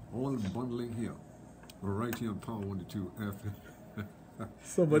love, all bundling here, right here on Power 102 FM.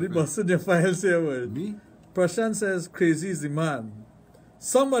 Somebody busted your files here, word. Me? Prashant says crazy is the man.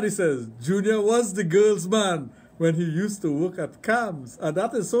 Somebody says Junior was the girl's man when he used to work at CAMS. And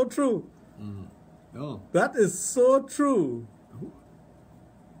that is so true. Oh. That is so true.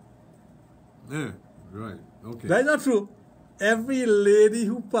 Yeah, right. Okay. That's not true. Every lady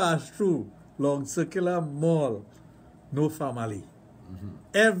who passed through Long Circular Mall, no family.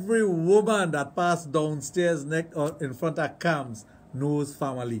 Every woman that passed downstairs or in front of CAMS knows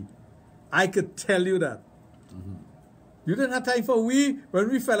family. I could tell you that. You didn't have time for when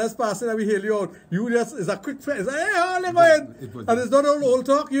we fellas passing and we hail you out. You just, it's a quick, it's like, hey, hold on, and it's not all old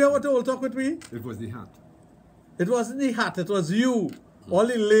talk. You hear what the old talk with me? It was the hat. It wasn't the hat, it was you. All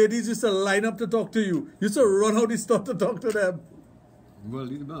the ladies used to line up to talk to you. You used to run out the store to talk to them. Well,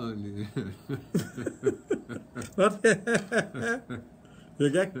 you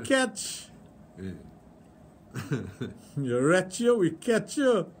get catch. Yeah. You retch you, we catch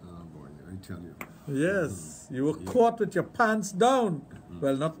you. Oh boy, I tell you. Yes, you were caught with your pants down.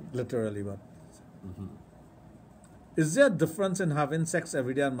 Well, not literally, but. Is there a difference in having sex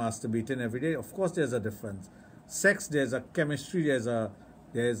every day and masturbating every day? Of course, there's a difference. Sex, there's a chemistry, there's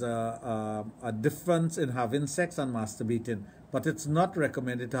a difference in having sex and masturbating. But it's not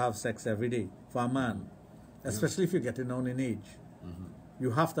recommended to have sex every day for a man, especially if you're getting down in age.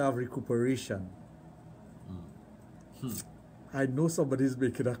 You have to have recuperation. I know somebody's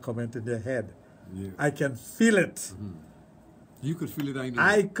making a comment in their head. Yeah. I can feel it. You could feel it, I know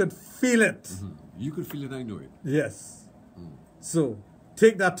I could feel it. You could feel it, I know it. Yes. So,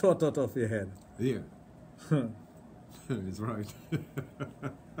 Take that thought out of your head. Yeah. It's right.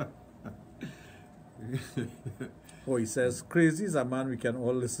 Oh, he says, crazy is a man we can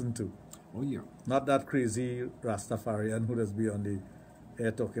all listen to. Oh, yeah. Not that crazy Rastafarian who does be on the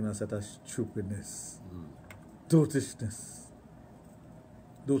air talking a set of stupidness. Dotishness.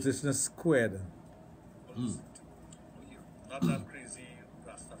 Dotishness squared. Not that crazy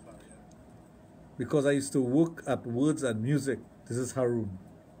Rastafarian. Because I used to work at Words and Music. This is Harun.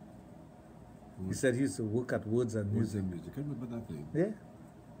 He said he used to work at Words and Music. I remember that name. Yeah.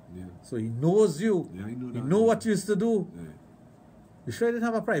 Yeah. So he knows you. Yeah, I know that. He know what you used to do. Yeah. You sure you didn't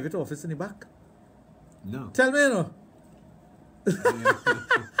have a private office in the back? No. Tell me, you know.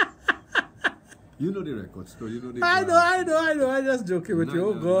 You know the record store. You know the. I know. I'm just joking with you.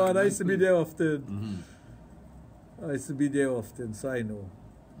 Oh, God, I used to be there often. I used to be there often, so I know.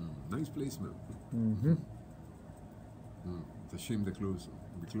 Nice place, man. It's a shame they closed.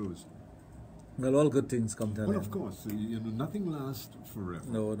 Well, all good things come to an Well, end. of course, you know, nothing lasts forever.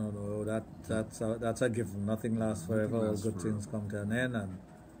 No. That's a given. Nothing lasts forever. All lasts good forever. things come to an end, and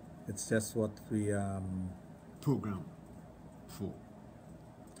it's just what we Program for.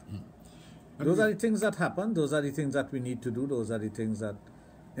 Those are the things that happen. Those are the things that we need to do. Those are the things that,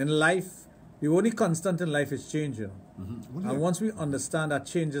 in life, the only constant in life is change. You know? Well, And once we understand that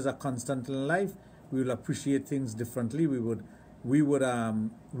changes are constant in life, we will appreciate things differently. We would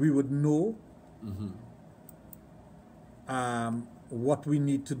know what we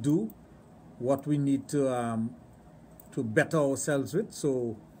need to do, what we need to better ourselves with.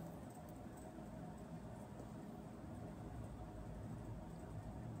 So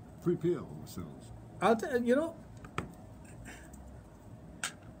prepare ourselves. I'll tell you know,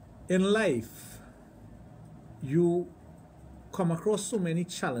 in life, you come across so many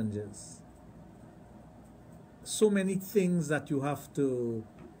challenges, so many things that you have to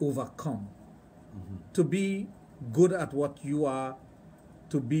overcome to be good at what you are,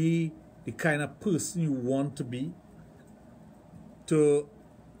 to be the kind of person you want to be, to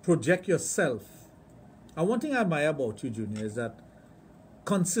project yourself. And one thing I admire about you, Junior, is that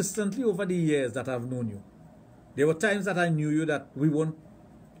consistently over the years that I've known you, there were times that I knew you that we weren't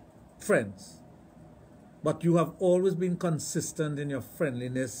friends, but you have always been consistent in your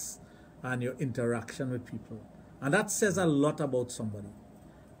friendliness and your interaction with people. And that says a lot about somebody.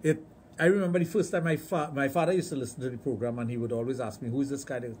 I remember the first time my father used to listen to the program, and he would always ask me, who is this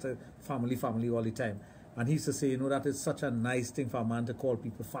guy that says family all the time? And he used to say, you know, that is such a nice thing for a man to call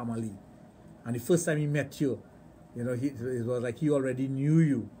people family. And the first time he met you, you know, it was like he already knew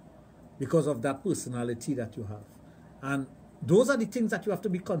you because of that personality that you have. And those are the things that you have to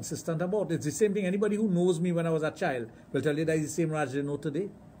be consistent about. It's the same thing. Anybody who knows me when I was a child will tell you that it's the same Raj they know today.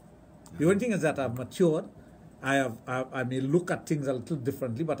 The only thing is that I've matured. I may look at things a little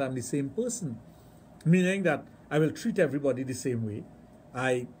differently, but I'm the same person. Meaning that I will treat everybody the same way.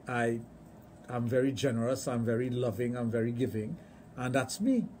 I'm very generous, I'm very loving, I'm very giving, and that's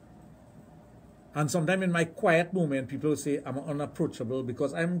me. And sometimes in my quiet moment, people say I'm unapproachable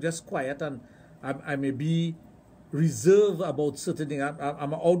because I'm just quiet, and I may be reserved about certain things.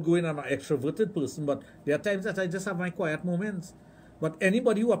 I'm an outgoing, I'm an extroverted person, but there are times that I just have my quiet moments. But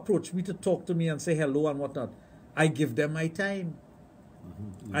anybody who approach me to talk to me and say hello and whatnot, I give them my time.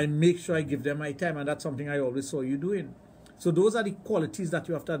 I make sure I give them my time, and that's something I always saw you doing. So those are the qualities that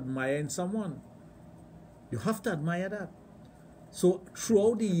you have to admire in someone. You have to admire that. So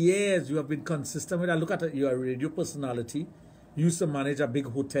throughout the years, you have been consistent with that. Look at your radio personality. You used to manage a big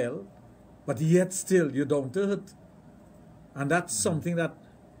hotel, but yet still you're down to earth. And that's something that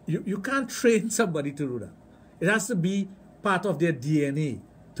you can't train somebody to do that. It has to be part of their DNA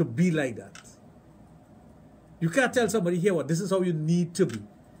to be like that. You can't tell somebody, here, what, this is how you need to be.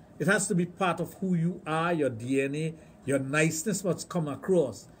 It has to be part of who you are, your DNA. Your niceness must come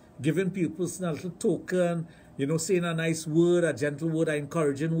across. Giving people a little token, you know, saying a nice word, a gentle word, an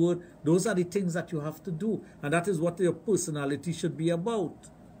encouraging word. Those are the things that you have to do. And that is what your personality should be about.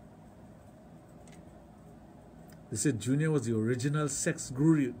 They said Junior was the original sex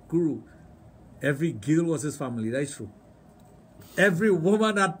guru. Every girl was his family. That's true. Every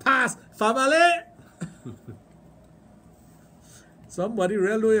woman that passed, family. Somebody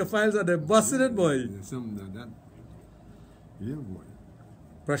really know your files and they're busting it, boy. Something like that. Yeah, boy.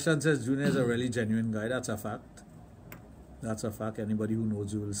 Prashant says Junior is a really genuine guy. That's a fact. That's a fact. Anybody who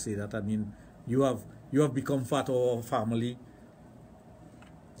knows you will say that. I mean, you have become part of our family.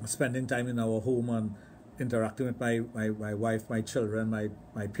 Spending time in our home and interacting with my wife, my children,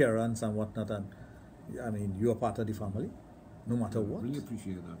 my parents and whatnot. And I mean, you are part of the family, no matter what. Really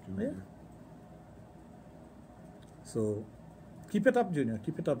appreciate that. Yeah. So, Keep it up, Junior.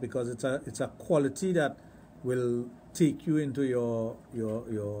 Keep it up, because it's a quality that will take you into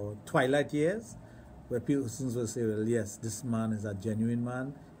your twilight years, where persons will say, well, yes, this man is a genuine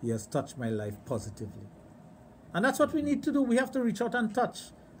man. He has touched my life positively. And that's what we need to do. We have to reach out and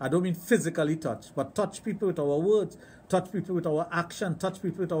touch. I don't mean physically touch, but touch people with our words, touch people with our action, touch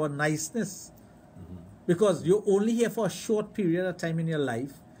people with our niceness. Because you're only here for a short period of time in your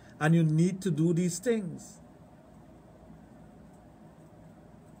life, and you need to do these things.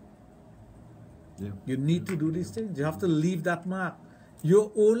 Yeah. You need to do these things. You have to leave that mark.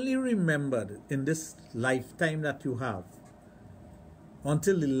 You're only remembered in this lifetime that you have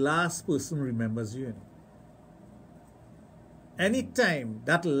until the last person remembers you. Anytime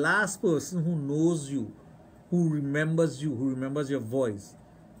that last person who knows you, who remembers your voice,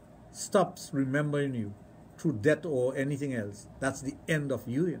 stops remembering you through death or anything else, that's the end of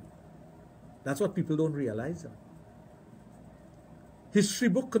you. That's what people don't realize. History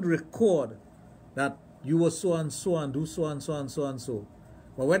book could record that you were so and so and do so and so and so and so.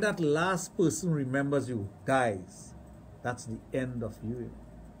 But when that last person remembers you, dies, that's the end of you.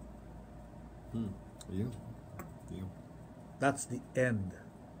 Yeah. That's the end.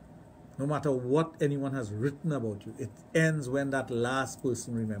 No matter what anyone has written about you, it ends when that last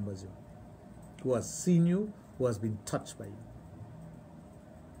person remembers you, who has seen you, who has been touched by you.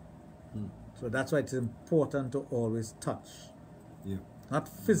 So that's why it's important to always touch. Yeah. Not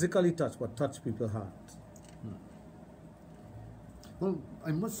physically touch, but touch people's heart. Well,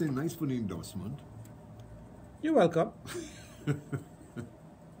 I must say, nice for the endorsement. You're welcome.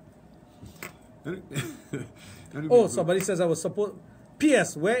 Oh, somebody says I was supposed...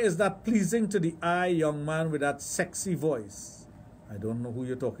 P.S. Where is that pleasing to the eye young man with that sexy voice? I don't know who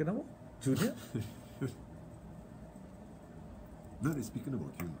you're talking about. Junior? No, they're speaking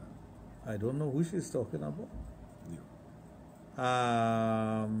about you, man. I don't know who she's talking about. Yeah.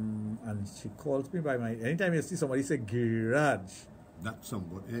 And she calls me by my... Anytime you see somebody say garage. That's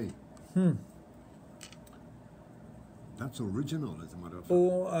somebody. Hey. That's original, as a matter of fact.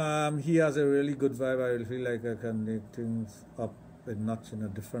 Oh, he has a really good vibe. I feel like I can make things up a notch in a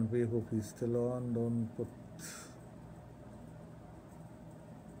different way. Hope he's still on. Don't put...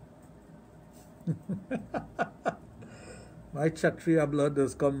 My Kshatriya blood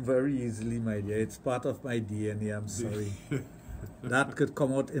does come very easily, my dear. It's part of my DNA. I'm sorry. That could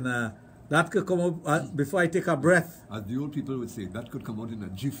come out in a... That could come out before I take a breath. As the old people would say, that could come out in a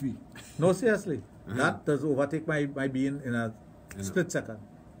jiffy. No, seriously. That does overtake my being in a split second.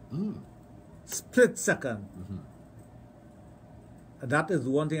 Split second. That is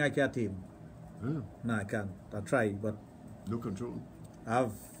one thing I can't tame. No, I can't. I try, but... No control. I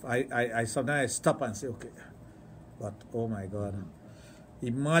sometimes stop and say, okay. But, oh my God.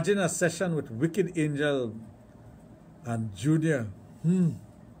 Imagine a session with Wicked Angel and Junior.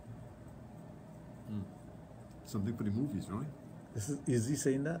 Something for the movies, right? This is easy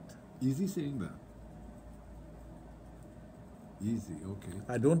saying that. Easy saying that. Easy, okay.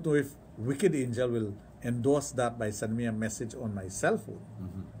 I don't know if Wicked Angel will endorse that by sending me a message on my cell phone.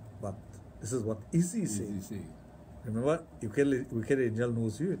 But this is what Easy is saying. Easy saying. Remember, Wicked Angel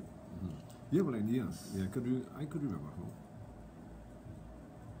knows you. Yeah, well, yeah, I could remember her.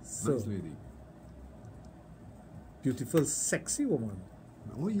 So, nice lady. Beautiful, sexy woman.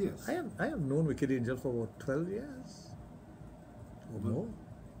 Oh, yes. I have known Wicked Angel for about 12 years. Or more.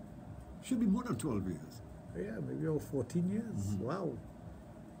 Should be more than 12 years. Yeah, maybe over 14 years. Wow.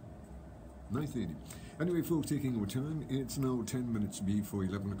 Nice lady. Anyway, folks, taking our time, it's now 10 minutes before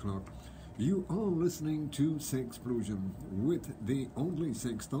 11 o'clock. You are listening to Sexplosion with the only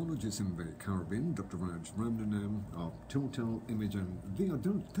sexologist in the Caribbean, Dr. Raj Ramdanam of Total Image and the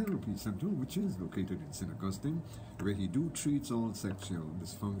Adult Therapy Center, which is located in St. Augustine, where he treats all sexual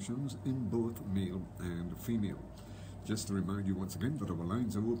dysfunctions in both male and female. Just to remind you once again that our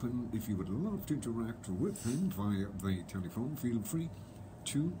lines are open. If you would love to interact with him via the telephone, feel free.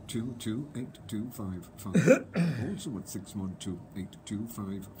 222-8255. Also at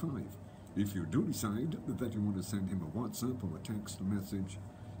 612-8255. If you do decide that you want to send him a WhatsApp or a text message,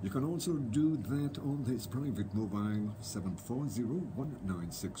 you can also do that on his private mobile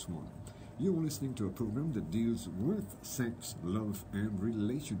 740-1961. You're listening to a program that deals with sex, love, and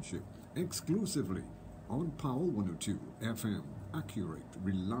relationship exclusively on Power 102 FM. Accurate,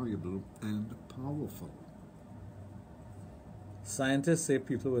 reliable, and powerful. Scientists say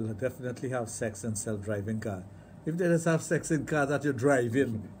people will definitely have sex in self-driving cars. If they just have sex in cars that you drive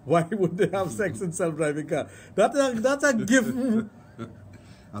in, why would they have sex in self-driving cars? That's a given.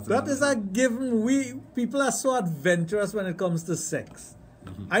 That is a given. People are so adventurous when it comes to sex.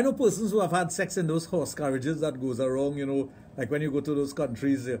 I know persons who have had sex in those horse carriages that goes around, you know, like when you go to those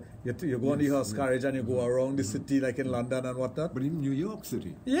countries, you go on the horse carriage and you go around the city, like in London and whatnot. But in New York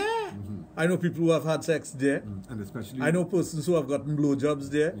City. Yeah. I know people who have had sex there. And especially... I know persons who have gotten blowjobs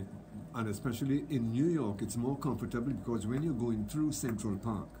there. Yeah. And especially in New York, it's more comfortable because when you're going through Central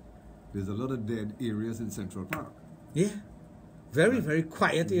Park, there's a lot of dead areas in Central Park. Yeah. Very, very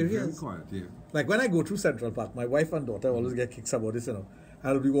quiet areas. Very quiet, yeah. Like when I go through Central Park, my wife and daughter always get kicks about this, you know.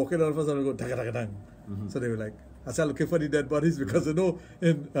 I'll be walking all of a sudden and go, taka, taka, tang. So they were like, I started looking for the dead bodies because, you know,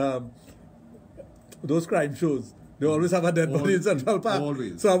 in those crime shows, they always have a dead body in Central Park.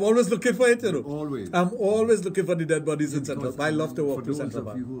 Always. So I'm always looking for it, you know. Always. I'm always looking for the dead bodies in Central Park. I love to walk through Central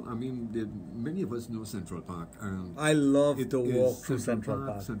Park. I mean, many of us know Central Park. And I love to walk through Central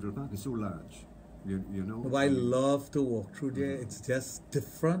Park. Central Park is so large. You know. I love to walk through there. It's just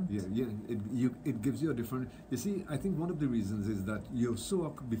different. Yeah. It gives you a different. You see, I think one of the reasons is that you're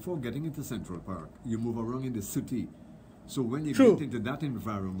so before getting into Central Park, you move around in the city. So when you get into that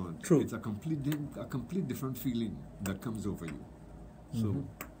environment, it's a complete different feeling that comes over you. So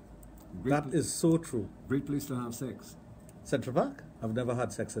that is so true. Great place to have sex. Central Park? I've never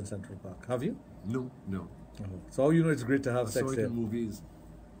had sex in Central Park. Have you? No. So you know it's great to have sex saw it there. in movies.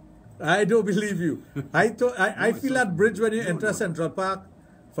 I don't believe you. I feel that bridge when you enter Central Park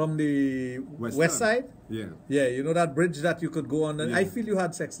from the west side. Yeah. Yeah, you know that bridge that you could go on. And I feel you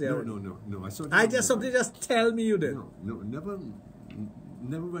had sex there. No. I saw it. Something just tell me you did. No, never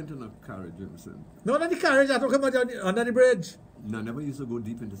went on a carriage. No, not the carriage. I'm talking about under the bridge. No, never used to go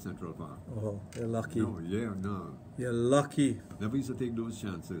deep into Central Park. Oh, you're lucky. No. You're lucky. Never used to take those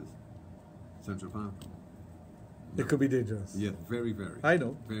chances. Central Park. No. It could be dangerous. Yeah, very, very. I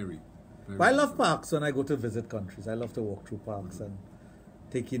know. Very. But I love parks when I go to visit countries. I love to walk through parks and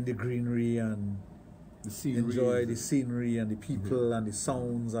take in the greenery and enjoy the scenery and the people and the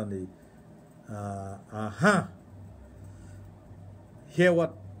sounds and the... Hear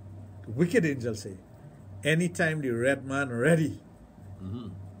what Wicked Angel say. Anytime the red man ready.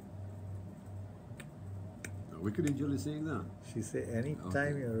 Wicked Angel is saying that? She say,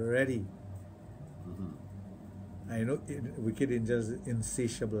 anytime you're ready. I know Wicked Angel is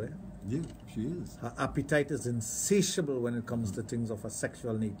insatiable. Yeah, she is. Her appetite is insatiable when it comes to things of a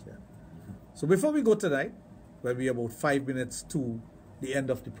sexual nature. So before we go tonight, we'll be about 5 minutes to the end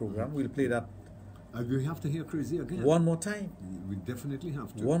of the program. We'll play that. We have to hear Crazy again. One more time. We definitely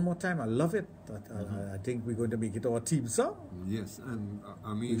have to. One more time. I love it. I think we're going to make it our team song. Yes, and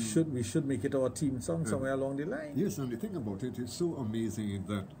I mean... We should make it our team song somewhere along the line. Yes, and the thing about it is so amazing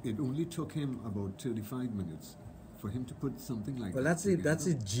that it only took him about 35 minutes for him to put something like that. Well, that's it. That's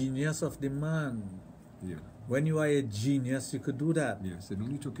the genius of the man. Yeah. When you are a genius, you could do that. Yes, it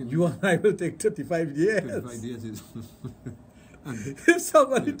only took him... You and I will take 35 years. 35 years is... If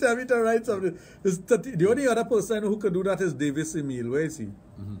somebody tell me to write something, the only other person who could do that is Davis Emile. Where is he?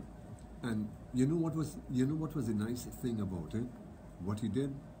 And you know what was the nice thing about it? What he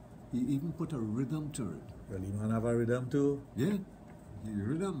did? He even put a rhythm to it. Well, he man have a rhythm too. Yeah.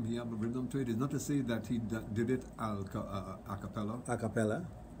 He have a rhythm to it. It's not to say that he did it a cappella. A cappella?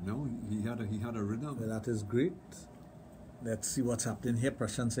 No, he had a rhythm. Well, that is great. Let's see what's happening here.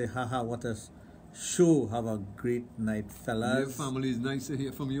 Prashant say, haha, what a show. Have a great night, fellas. Your family is nice to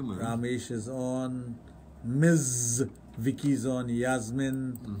hear from you, man. Ramesh is on. Ms. Vicky's on.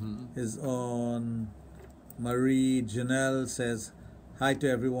 Yasmin is on. Marie Janelle says, hi to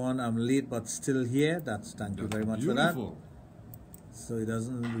everyone. I'm late but still here. Thank you very much beautiful. for that. So it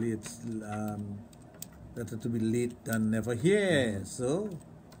doesn't really, it's better to be late than never here. So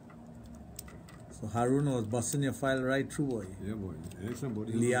Harun was busting your file right through, boy. Yeah, boy. Yeah,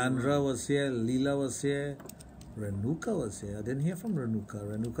 somebody. Leandra was here. Leela was here. Renuka was here. I didn't hear from Renuka.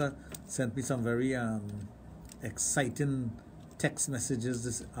 Renuka sent me some very exciting text messages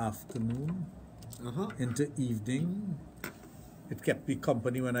this afternoon into evening. It kept me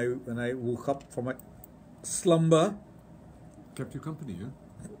company when I woke up from my slumber. Kept you company, yeah?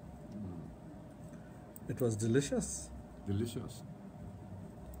 It was delicious. Delicious.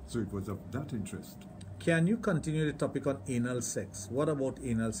 So it was of that interest. Can you continue the topic on anal sex? What about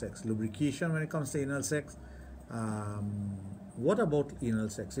anal sex? Lubrication when it comes to anal sex? What about anal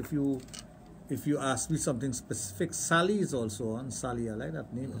sex? If you ask me something specific, Sally is also on. Sally, I like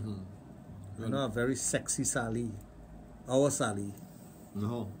that name. You know, a very sexy Sally. Our Sally.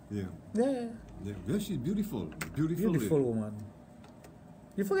 No, yeah. Yeah. Yeah, she's beautiful. Beautiful woman.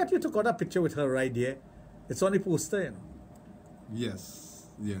 You forget you took out a picture with her right there. It's on the poster, you know.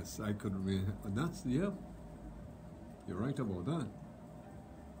 Yes, I could remember. That's, yeah. You're right about that.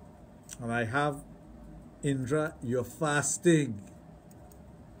 And I have, Indra, you're fasting.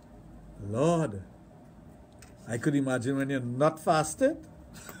 Lord, I could imagine when you're not fasted.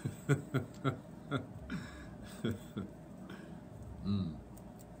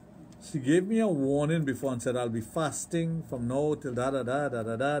 She gave me a warning before and said, I'll be fasting from now till da da da da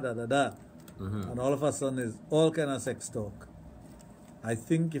da da da da da. And all of a sudden is all kind of sex talk. I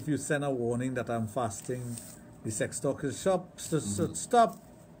think if you send a warning that I'm fasting, the sex talk is stop.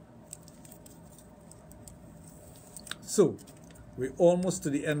 So, we're almost to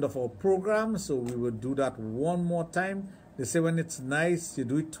the end of our program, so we will do that one more time. They say when it's nice, you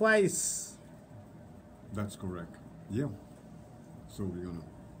do it twice. That's correct. Yeah. So we're gonna.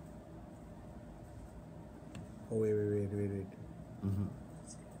 Oh, wait.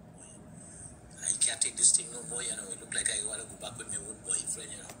 I can't take this thing no more, you know. It look like I want to go back with my old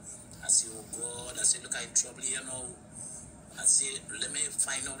boyfriend, you know. I say, oh God, I say, look, I'm in trouble, you know. I say, let me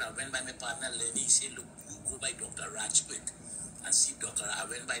find out. I went by my partner, Lenny. He said, look, you go by Dr. Raj quick. And see I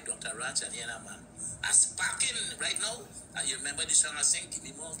went by Dr. Raj, and here, man. I'm sparking right now. And you remember the song I sing, give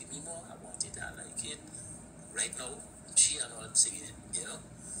me more. I want it, I like it. Right now, she and all singing it, you know.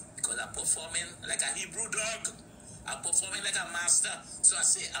 Because I'm performing like a Hebrew dog. I'm performing like a master. So I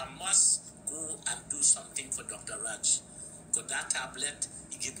say, I must go and do something for Dr. Raj. Because that tablet,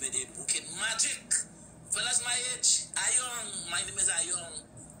 he gave me the wicked magic. Fellas my age, Ayong, my name is Ayong.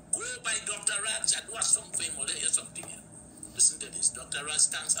 Go by Dr. Raj and do a song for him or hear something here. Listen to this. Dr.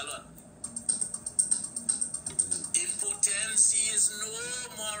 Raj, thanks a lot. Impotency is no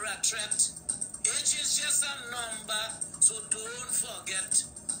more a threat. Age is just a number, so don't forget.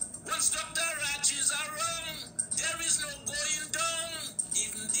 Once Dr. Raj is around, there is no going down.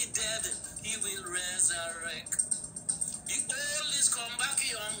 Even the dead, he will resurrect. The old is come back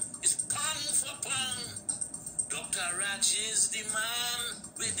young, it's pound for pound. Dr. Raj is the man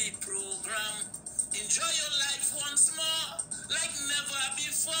with the program. Enjoy your life once more, like never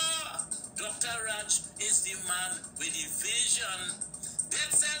before. Dr. Raj is the man with the vision. Dead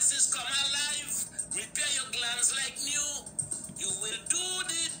cells is come alive, repair your glands like new. You will do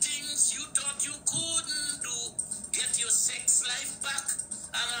the things you thought you couldn't do. Get your sex life back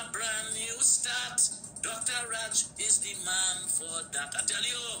and a brand new start. Dr. Raj is the man for that. I tell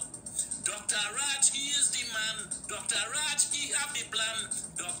you, Dr. Raj, he is the man. Dr. Raj, he have the plan.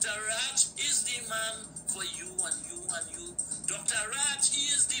 Dr. Raj is the man for you and you and you. Dr. Raj, he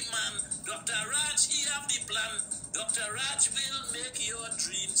is the man. Dr. Raj, he have the plan. Dr. Raj will make your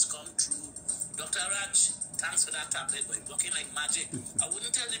dreams come true. Dr. Raj, thanks for that tablet, but it's working like magic. I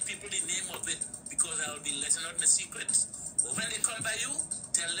wouldn't tell the people the name of it because I will be letting out my secrets. But when they come by you,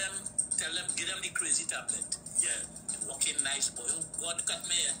 tell them, give them the crazy tablet. Yeah, it's working nice, boy. Oh, God, cut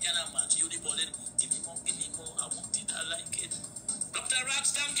me. You know, man, you the ball, give me more. I want it, I like it. Dr. Raj,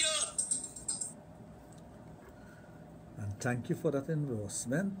 thank you. And thank you for that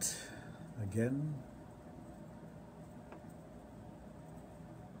endorsement. Again.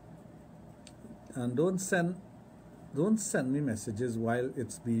 And don't send me messages while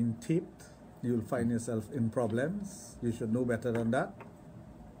it's being taped. You'll find yourself in problems. You should know better than that.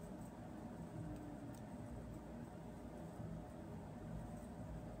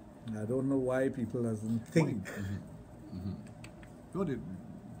 I don't know why people doesn't think.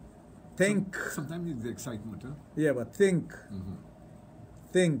 Think. Sometimes it's the excitement, huh? Yeah, but think.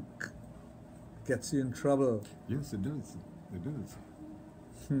 Think gets you in trouble. Yes, it does. It does.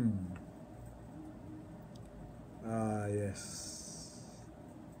 Yes.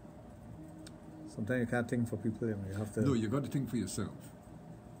 Sometimes you can't think for people, you know. You have to. No, you got to think for yourself.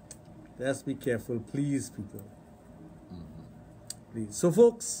 Just be careful, please, people. Please. So,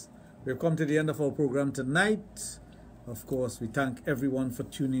 folks, we've come to the end of our program tonight. Of course, we thank everyone for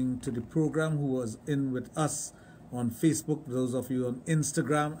tuning to the program who was in with us on Facebook. Those of you on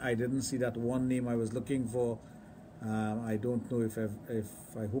Instagram, I didn't see that one name I was looking for. I don't know if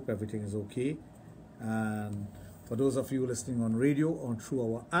I hope everything is okay. And for those of you listening on radio or through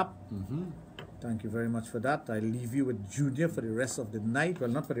our app, thank you very much for that. I leave you with Junior for the rest of the night. Well,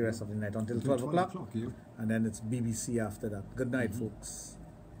 not for the rest of the night, until 12 o'clock. Yeah. And then it's BBC after that. Good night, folks.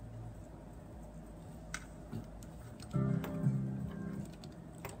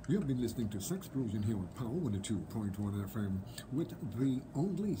 You have been listening to Sexplosion here on Power 102.1 FM with the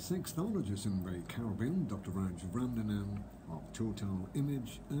only sexologist in the Caribbean, Dr. Raj Randanan of Total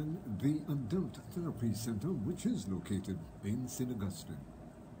Image and the Adult Therapy Center, which is located in St. Augustine.